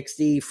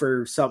 $460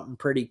 for something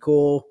pretty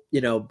cool,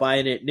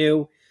 buying it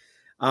new.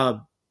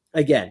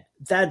 Again,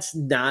 that's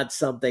not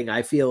something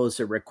I feel is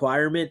a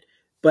requirement,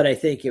 but I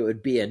think it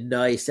would be a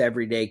nice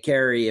everyday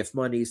carry if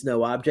money's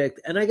no object.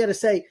 And I got to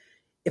say,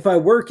 if I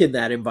work in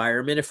that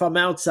environment, if I'm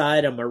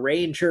outside, I'm a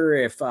ranger,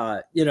 if,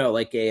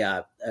 like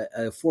a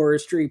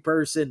forestry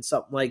person,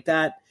 something like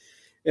that,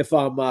 if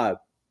I'm,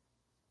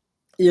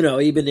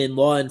 even in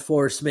law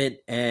enforcement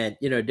and,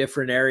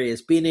 different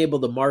areas, being able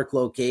to mark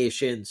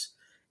locations,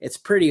 it's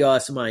pretty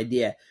awesome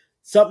idea.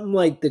 Something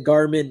like the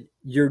Garmin,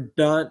 you're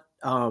not,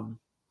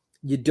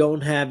 you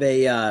don't have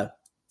a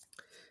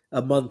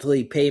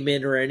monthly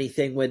payment or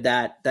anything with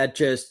that. That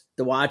just,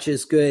 the watch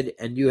is good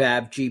and you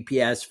have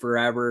GPS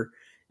forever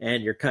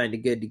and you're kind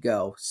of good to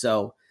go.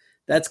 So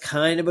that's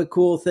kind of a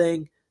cool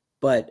thing.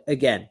 But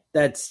again,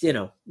 that's,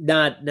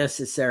 not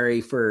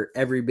necessary for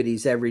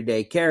everybody's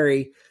everyday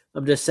carry.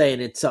 I'm just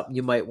saying it's something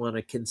you might want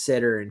to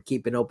consider and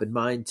keep an open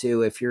mind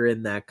to if you're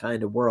in that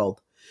kind of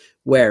world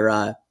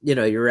where,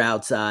 you're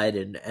outside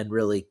and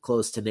really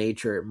close to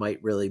nature. It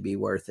might really be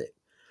worth it.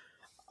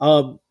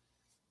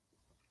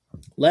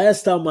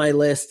 Last on my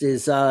list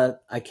is I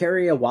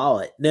carry a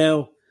wallet.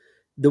 Now,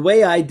 the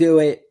way I do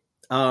it,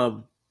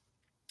 I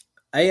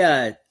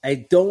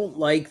don't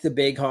like the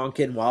big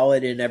honking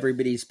wallet in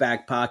everybody's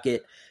back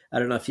pocket. I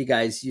don't know if you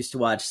guys used to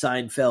watch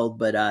Seinfeld,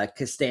 but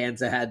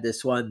Costanza had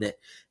this one that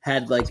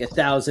had like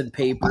 1,000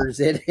 papers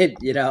in it,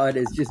 and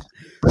it's just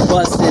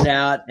busted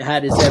out,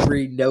 had his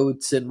every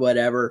notes and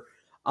whatever.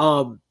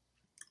 Um,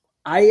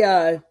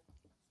 I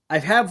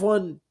have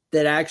one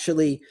that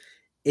actually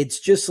it's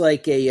just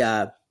like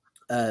a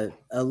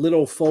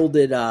little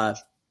folded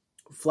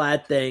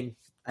flat thing,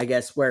 I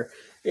guess, where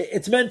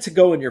it's meant to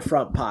go in your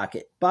front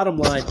pocket. Bottom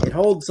line, it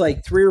holds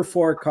like 3 or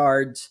 4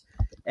 cards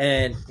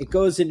and it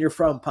goes in your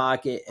front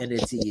pocket and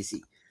it's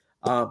easy.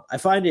 I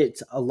find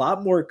it's a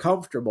lot more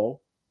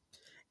comfortable.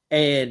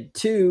 And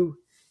two,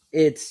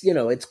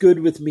 it's good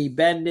with me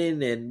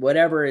bending and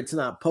whatever. It's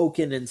not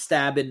poking and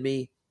stabbing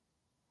me.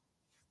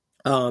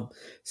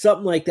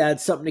 Something like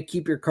that, something to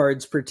keep your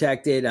cards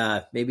protected.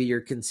 Maybe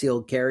your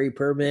concealed carry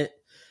permit,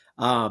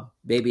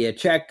 maybe a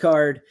check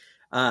card.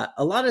 A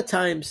lot of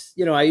times,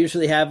 I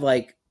usually have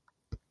like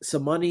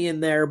some money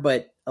in there,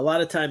 but a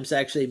lot of times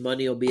actually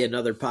money will be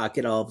another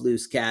pocket. I'll have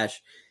loose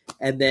cash.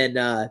 And then,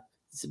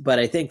 but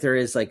I think there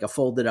is like a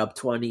folded up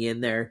 20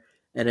 in there.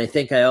 And I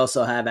think I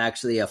also have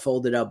actually a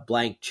folded up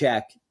blank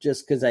check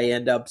just because I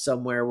end up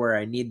somewhere where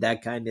I need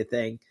that kind of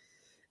thing.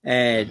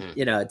 And,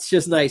 it's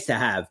just nice to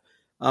have.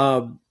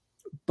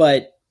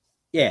 But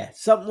yeah,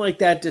 something like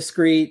that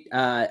discreet.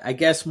 I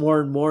guess more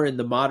and more in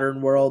the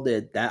modern world,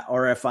 that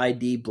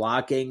RFID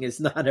blocking is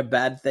not a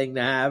bad thing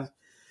to have.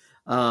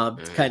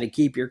 To kind of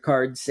keep your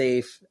cards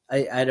safe.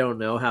 I don't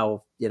know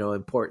how,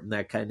 important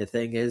that kind of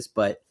thing is,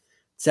 but it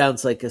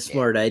sounds like a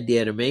smart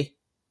idea to me.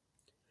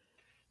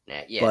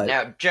 Yeah. But,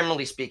 now,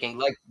 generally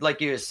speaking, like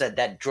you said,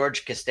 that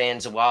George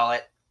Costanza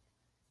wallet,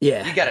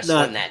 yeah, you got to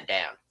slim that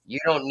down. You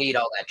don't need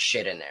all that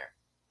shit in there.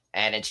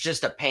 And it's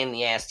just a pain in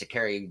the ass to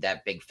carry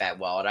that big fat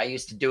wallet. I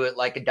used to do it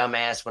like a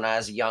dumbass when I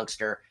was a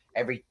youngster.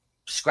 Every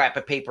scrap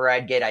of paper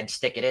I'd get, I'd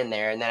stick it in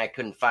there, and then I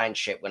couldn't find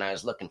shit when I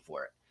was looking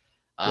for it.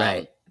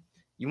 Right.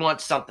 You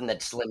want something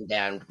that's slimmed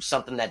down,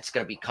 something that's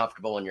going to be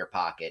comfortable in your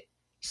pocket,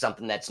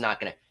 something that's not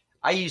going to...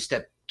 I used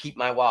to keep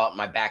my wallet in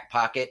my back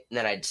pocket, and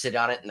then I'd sit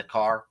on it in the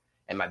car,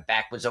 and my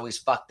back was always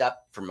fucked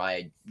up from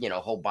my,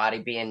 whole body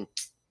being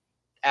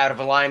out of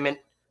alignment.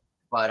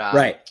 But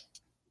right.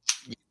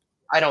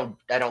 I don't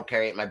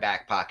carry it in my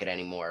back pocket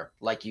anymore.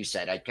 Like you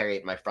said, I carry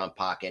it in my front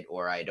pocket,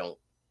 or I don't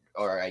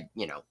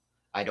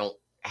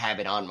have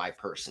it on my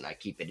person. I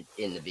keep it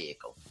in the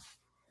vehicle.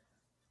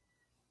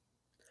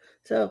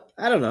 So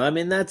I don't know. I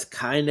mean, that's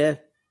kind of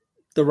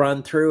the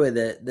run through of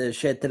the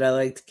shit that I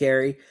like to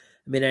carry.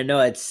 I mean, I know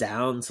it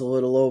sounds a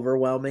little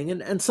overwhelming,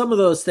 and some of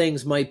those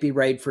things might be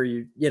right for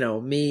you,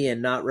 me,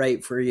 and not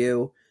right for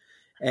you.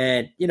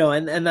 And,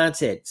 and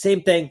that's it.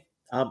 Same thing.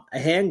 A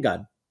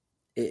handgun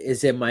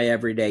is in my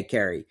everyday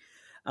carry.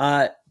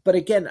 But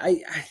again,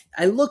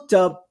 I looked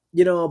up,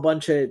 a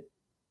bunch of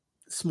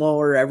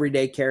smaller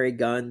everyday carry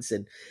guns,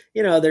 and,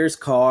 there's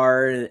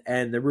CAR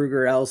and the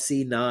Ruger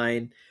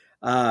LC9.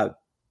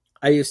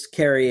 I used to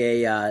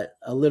carry a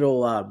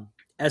little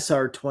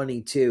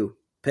SR22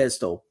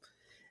 pistol,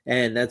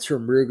 and that's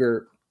from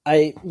Ruger.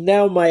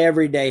 Now my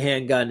everyday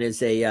handgun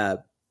is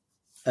a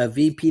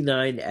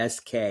VP9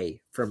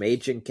 SK from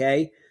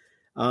H&K.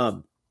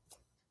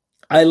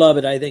 I love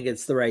it. I think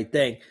it's the right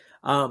thing.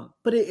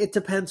 But it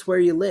depends where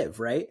you live,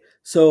 right?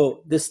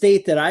 So the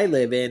state that I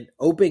live in,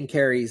 open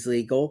carry is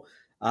legal,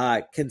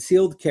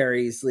 concealed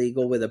carry is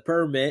legal with a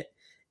permit,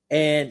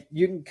 and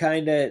you can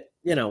kind of,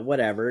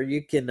 whatever.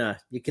 You can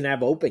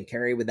have open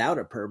carry without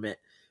a permit,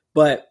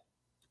 but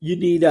you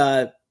need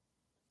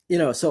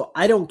so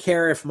I don't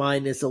care if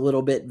mine is a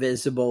little bit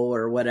visible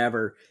or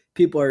whatever.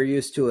 People are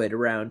used to it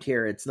around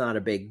here. It's not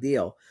a big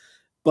deal.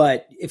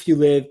 But if you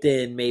lived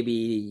in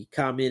maybe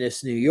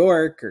communist New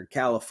York or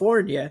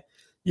California,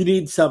 you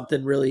need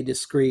something really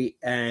discreet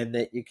and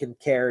that you can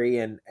carry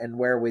and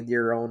wear with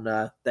your own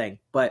thing.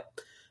 But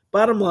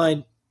bottom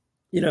line,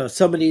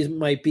 somebody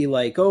might be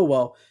like, oh,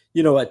 well,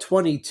 a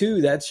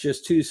 22, that's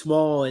just too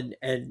small.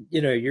 And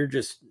you're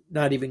just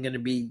not even going to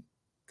be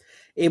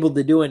able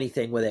to do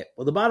anything with it.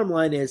 Well, the bottom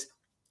line is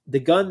the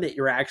gun that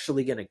you're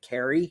actually going to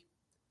carry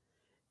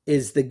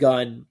is the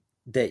gun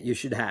that you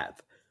should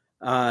have.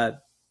 I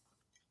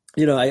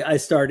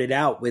started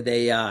out with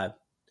a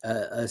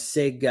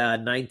SIG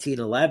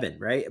 1911,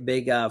 right? A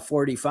big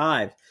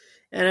 45,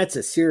 and that's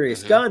a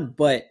serious gun.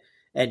 But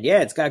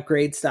it's got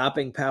great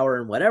stopping power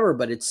and whatever.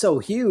 But it's so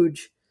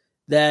huge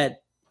that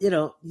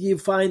you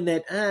find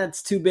that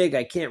it's too big.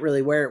 I can't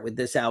really wear it with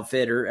this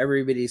outfit, or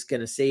everybody's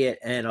going to see it,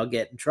 and I'll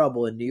get in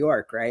trouble in New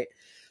York, right?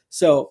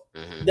 So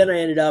then I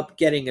ended up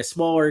getting a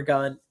smaller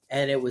gun,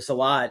 and it was a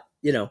lot.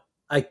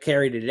 I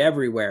carried it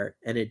everywhere,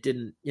 and it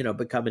didn't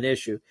become an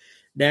issue.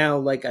 Now,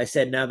 like I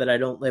said, now that I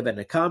don't live in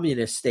a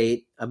communist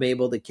state, I'm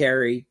able to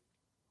carry,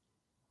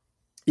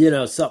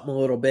 something a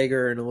little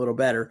bigger and a little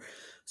better.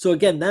 So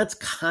again, that's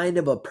kind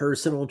of a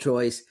personal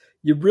choice.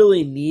 You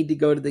really need to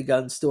go to the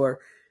gun store.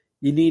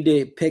 You need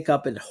to pick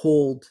up and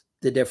hold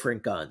the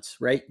different guns,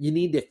 right? You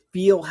need to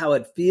feel how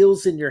it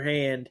feels in your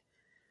hand,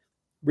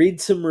 read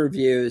some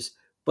reviews.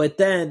 But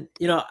then,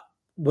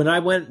 when I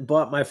went and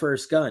bought my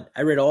first gun,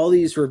 I read all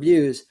these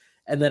reviews,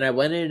 and then I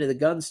went into the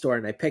gun store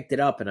and I picked it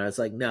up and I was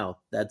like, no,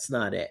 that's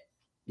not it.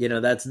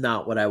 That's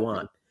not what I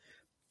want.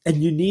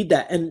 And you need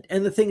that. And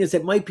the thing is,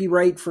 it might be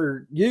right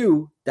for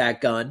you,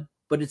 that gun,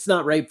 but it's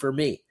not right for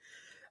me.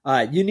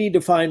 You need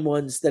to find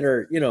ones that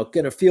are,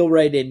 going to feel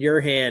right in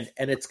your hand,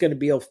 and it's going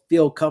to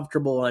feel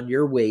comfortable on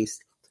your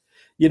waist.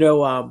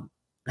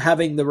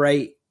 Having the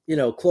right,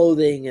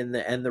 clothing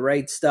and the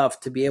right stuff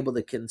to be able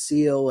to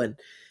conceal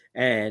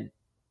and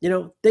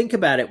think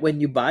about it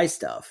when you buy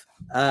stuff.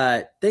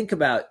 Think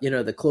about,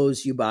 the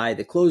clothes you buy,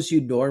 the clothes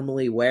you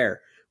normally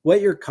wear,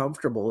 what you're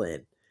comfortable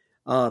in.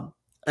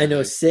 I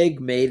know Sig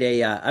made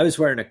I was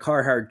wearing a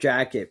Carhartt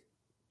jacket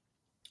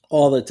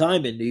all the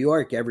time in New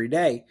York every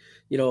day,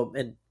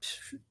 and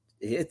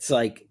it's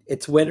like,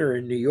 it's winter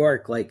in New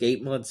York, like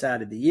 8 months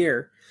out of the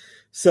year.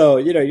 So,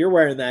 you're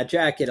wearing that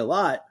jacket a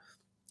lot.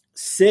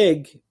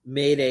 Sig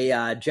made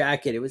a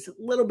jacket. It was a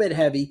little bit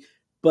heavy,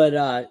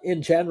 but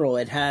in general,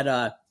 it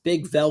had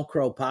big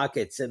Velcro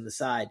pockets in the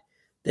side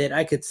that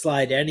I could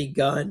slide any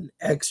gun,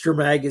 extra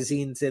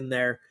magazines in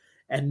there,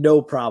 and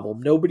no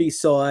problem. Nobody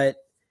saw it,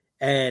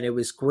 and it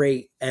was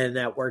great, and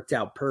that worked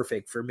out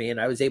perfect for me, and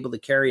I was able to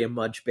carry a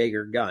much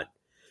bigger gun.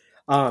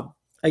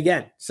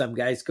 Again, some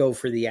guys go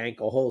for the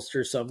ankle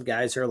holster. Some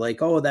guys are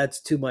like, oh, that's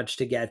too much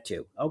to get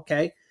to.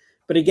 Okay.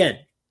 But again,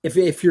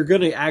 if you're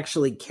going to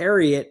actually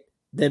carry it,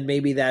 then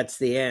maybe that's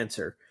the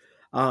answer.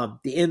 The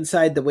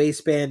inside the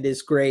waistband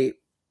is great.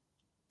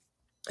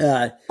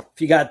 If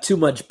you got too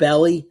much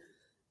belly,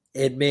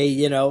 it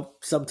may,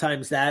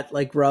 sometimes that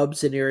like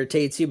rubs and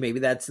irritates you. Maybe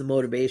that's the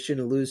motivation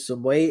to lose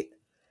some weight.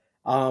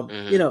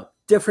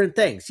 Different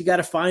things. You got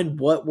to find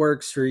what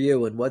works for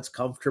you and what's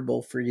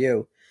comfortable for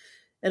you.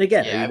 And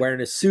again, are you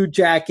wearing a suit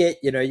jacket?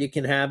 You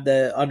can have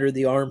the under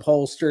the arm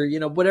holster,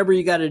 whatever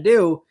you got to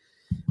do,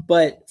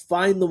 but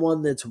find the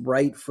one that's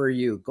right for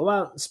you. Go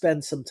out and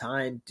spend some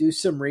time, do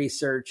some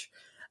research.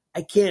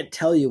 I can't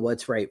tell you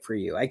what's right for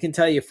you. I can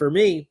tell you, for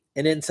me,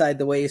 an inside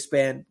the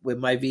waistband with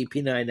my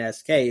VP9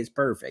 SK is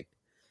perfect,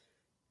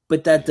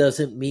 but that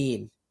doesn't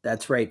mean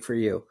that's right for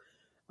you.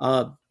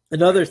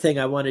 Another thing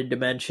I wanted to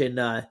mention,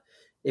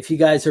 if you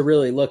guys are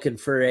really looking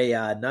for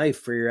a knife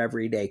for your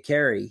everyday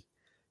carry,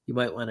 you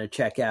might want to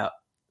check out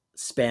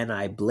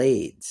Span-Eye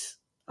Blades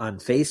on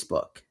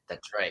Facebook.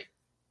 That's right.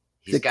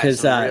 He's got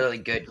some really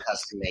good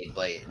custom-made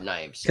blade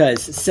knives.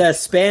 Because Seth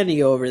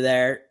Spanny over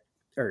there,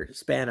 or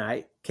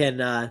Span-Eye,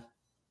 can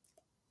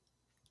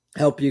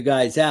help you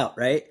guys out,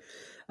 right?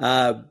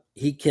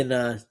 He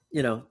can,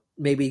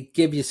 maybe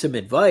give you some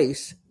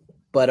advice,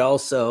 but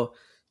also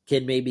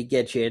can maybe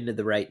get you into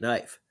the right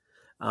knife.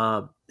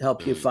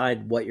 Help you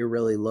find what you're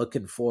really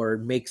looking for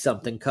and make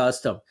something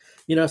custom.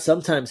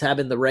 Sometimes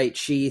having the right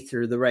sheath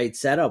or the right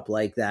setup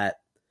like that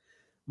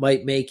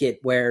might make it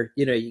where,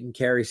 you can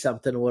carry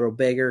something a little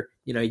bigger.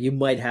 You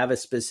might have a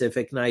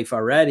specific knife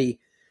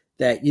already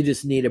that you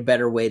just need a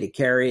better way to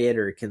carry it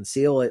or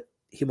conceal it.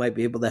 He might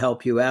be able to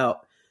help you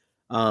out.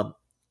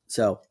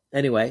 So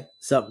anyway,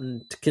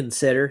 something to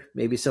consider.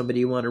 Maybe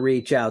somebody you want to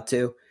reach out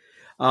to.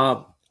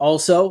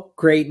 Also,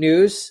 great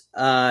news.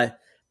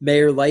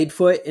 Mayor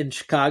Lightfoot in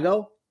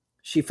Chicago,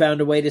 she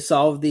found a way to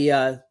solve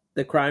the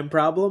crime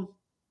problem.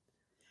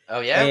 Oh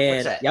yeah,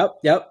 and, what's that?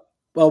 Yep.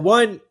 Well,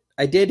 one,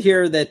 I did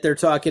hear that they're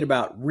talking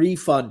about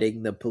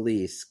refunding the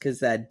police, because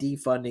that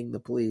defunding the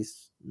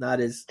police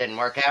didn't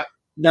work out.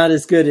 Not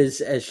as good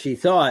as she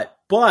thought.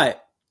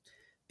 But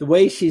the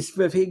way she's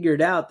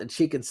figured out that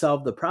she can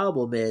solve the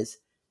problem is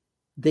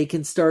they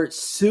can start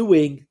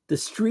suing the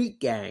street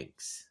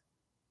gangs.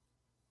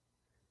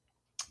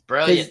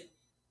 Brilliant.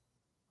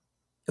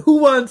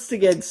 Who wants to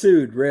get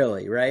sued,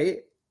 really, right?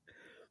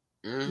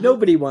 Mm-hmm.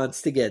 Nobody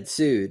wants to get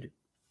sued.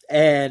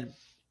 And,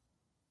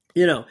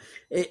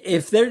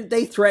 if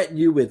they threaten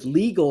you with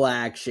legal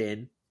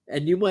action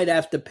and you might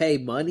have to pay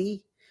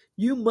money,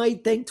 you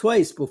might think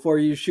twice before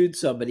you shoot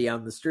somebody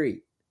on the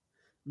street.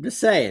 I'm just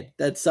saying,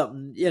 that's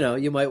something,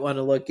 you might want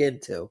to look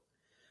into.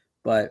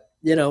 But,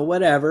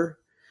 whatever.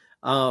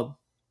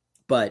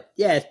 But,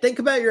 yeah, think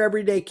about your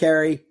everyday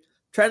carry.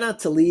 Try not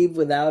to leave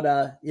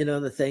without,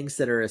 the things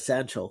that are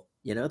essential.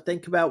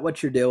 Think about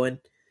what you're doing.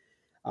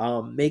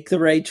 Make the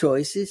right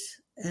choices,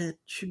 and it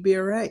should be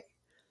all right.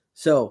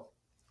 So,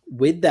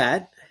 with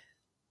that,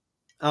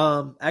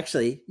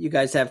 actually, you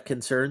guys have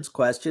concerns,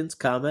 questions,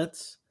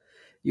 comments,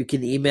 you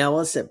can email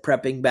us at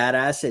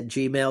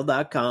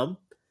preppingbadass@gmail.com.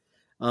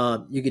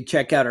 You can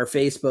check out our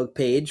Facebook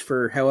page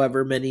for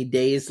however many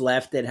days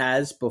left it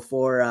has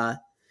before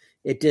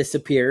it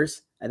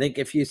disappears. I think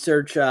if you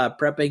search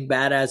Prepping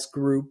Badass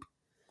Group,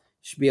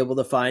 you should be able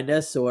to find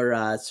us,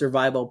 or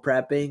Survival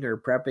Prepping or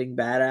Prepping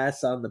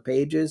Badass on the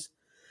pages.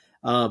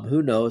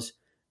 Who knows?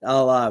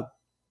 I'll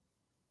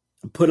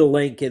put a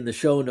link in the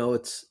show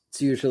notes.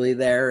 It's usually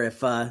there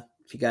if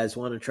you guys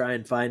want to try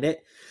and find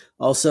it.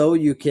 Also,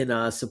 you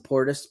can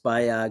support us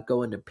by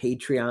going to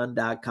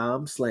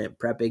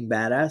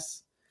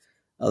patreon.com/preppingbadass.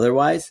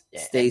 Otherwise,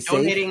 stay and safe.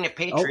 Donating to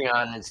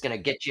Patreon is going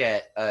to get you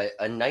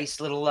a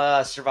nice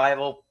little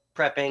survival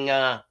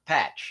prepping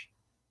patch.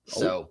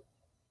 So,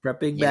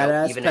 prepping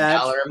badass even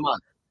patch. $1 a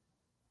month.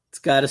 It's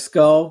got a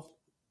skull,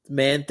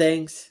 man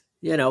things,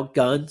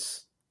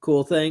 guns,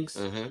 cool things.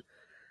 Mm-hmm.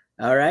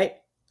 All right.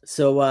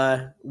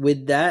 So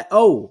with that,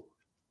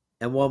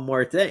 and one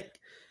more thing.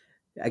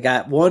 I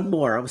got one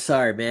more. I'm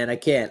sorry, man. I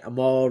can't. I'm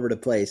all over the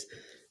place.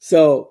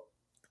 So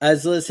I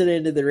was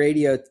listening to the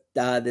radio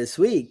this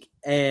week,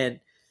 and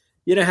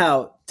you know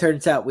how it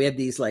turns out we have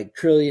these like $1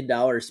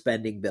 trillion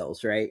spending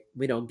bills, right?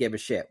 We don't give a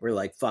shit. We're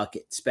like, fuck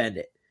it, spend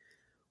it.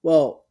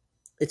 Well,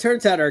 it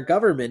turns out our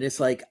government is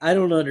like, I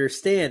don't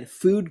understand.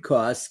 Food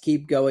costs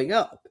keep going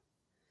up.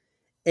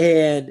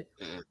 And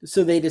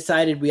so they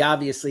decided we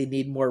obviously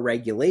need more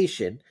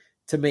regulation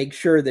to make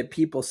sure that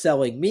people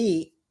selling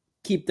meat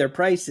keep their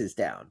prices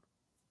down.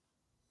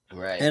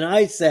 Right. And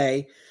I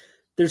say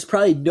there's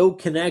probably no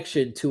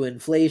connection to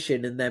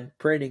inflation and them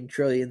printing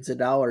trillions of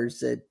dollars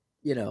that,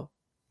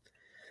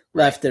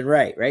 left and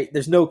right?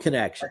 There's no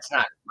connection. That's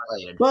not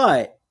related.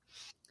 But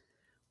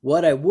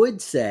what I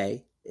would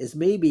say is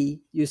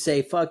maybe you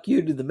say fuck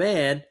you to the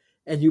man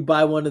and you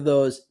buy one of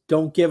those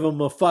don't give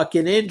him a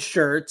fucking inch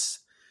shirts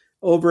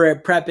over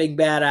at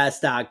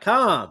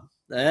preppingbadass.com.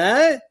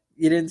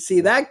 You didn't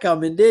see that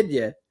coming, did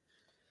you?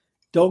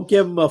 Don't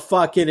give him a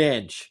fucking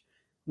inch.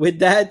 With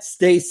that,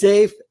 stay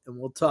safe, and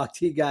we'll talk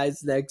to you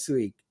guys next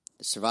week.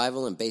 The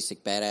Survival and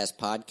Basic Badass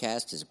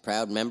podcast is a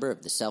proud member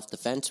of the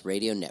Self-Defense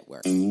Radio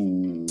Network.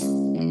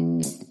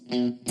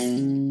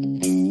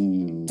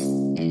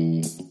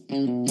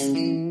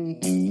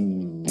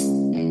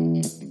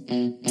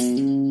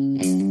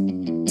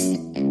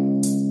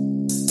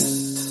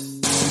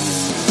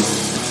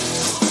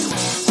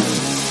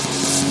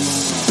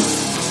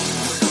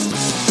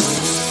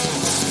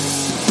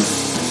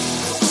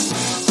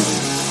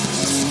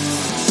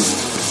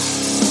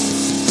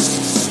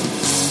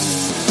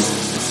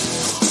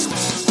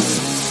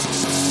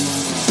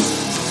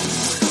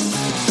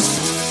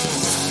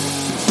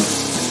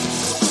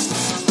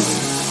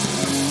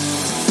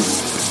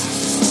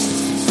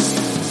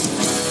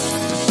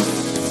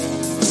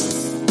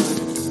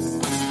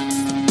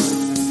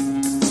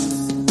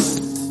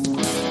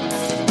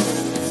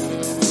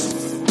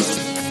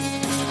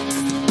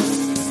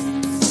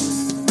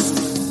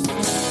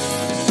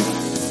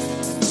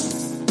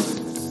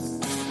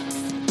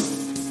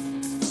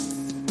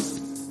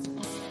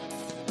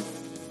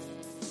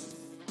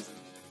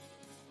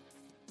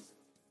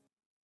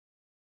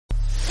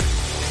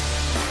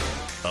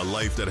 A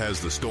life that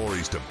has the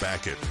stories to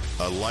back it.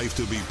 A life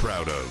to be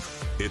proud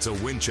of. It's a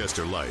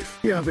Winchester life.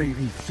 Yeah,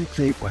 baby.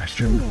 6'8"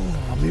 Western.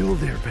 Oh, mule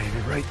deer, baby,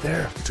 right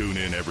there. Tune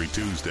in every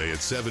Tuesday at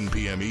 7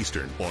 p.m.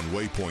 Eastern on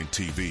Waypoint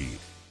TV.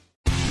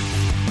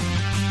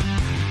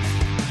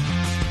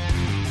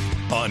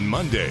 On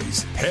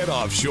Mondays, head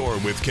offshore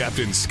with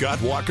Captain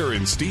Scott Walker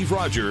and Steve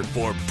Roger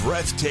for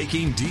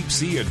breathtaking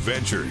deep-sea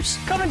adventures.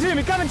 Coming to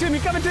me.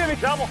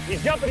 Double.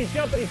 He's jumping.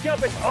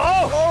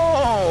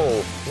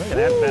 Oh! Look at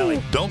that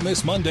belly. Don't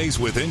miss Mondays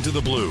with Into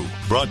the Blue.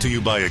 Brought to you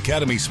by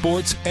Academy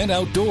Sports and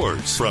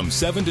Outdoors from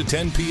 7 to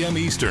 10 p.m.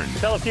 Eastern.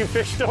 Tell a few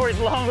fish stories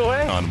along the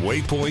way. On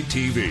Waypoint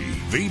TV,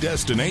 the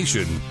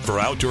destination for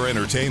outdoor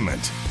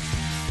entertainment.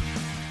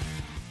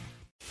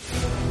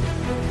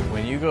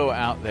 When you go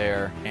out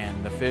there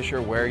and the fish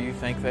are where you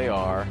think they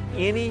are,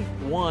 any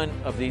one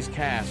of these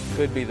casts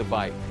could be the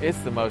bite. It's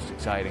the most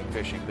exciting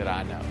fishing that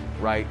I know,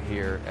 right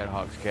here at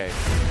Hawks Cave.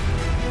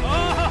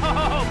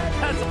 Oh,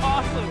 that's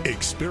awesome.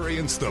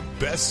 Experience the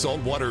best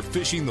saltwater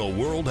fishing the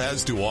world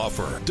has to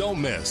offer. Don't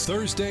miss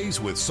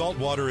Thursdays with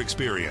Saltwater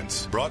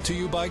Experience. Brought to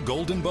you by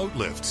Golden Boat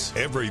Lifts.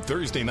 Every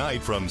Thursday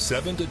night from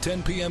 7 to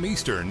 10 p.m.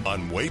 Eastern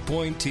on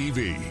Waypoint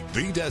TV,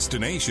 the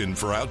destination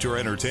for outdoor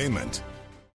entertainment.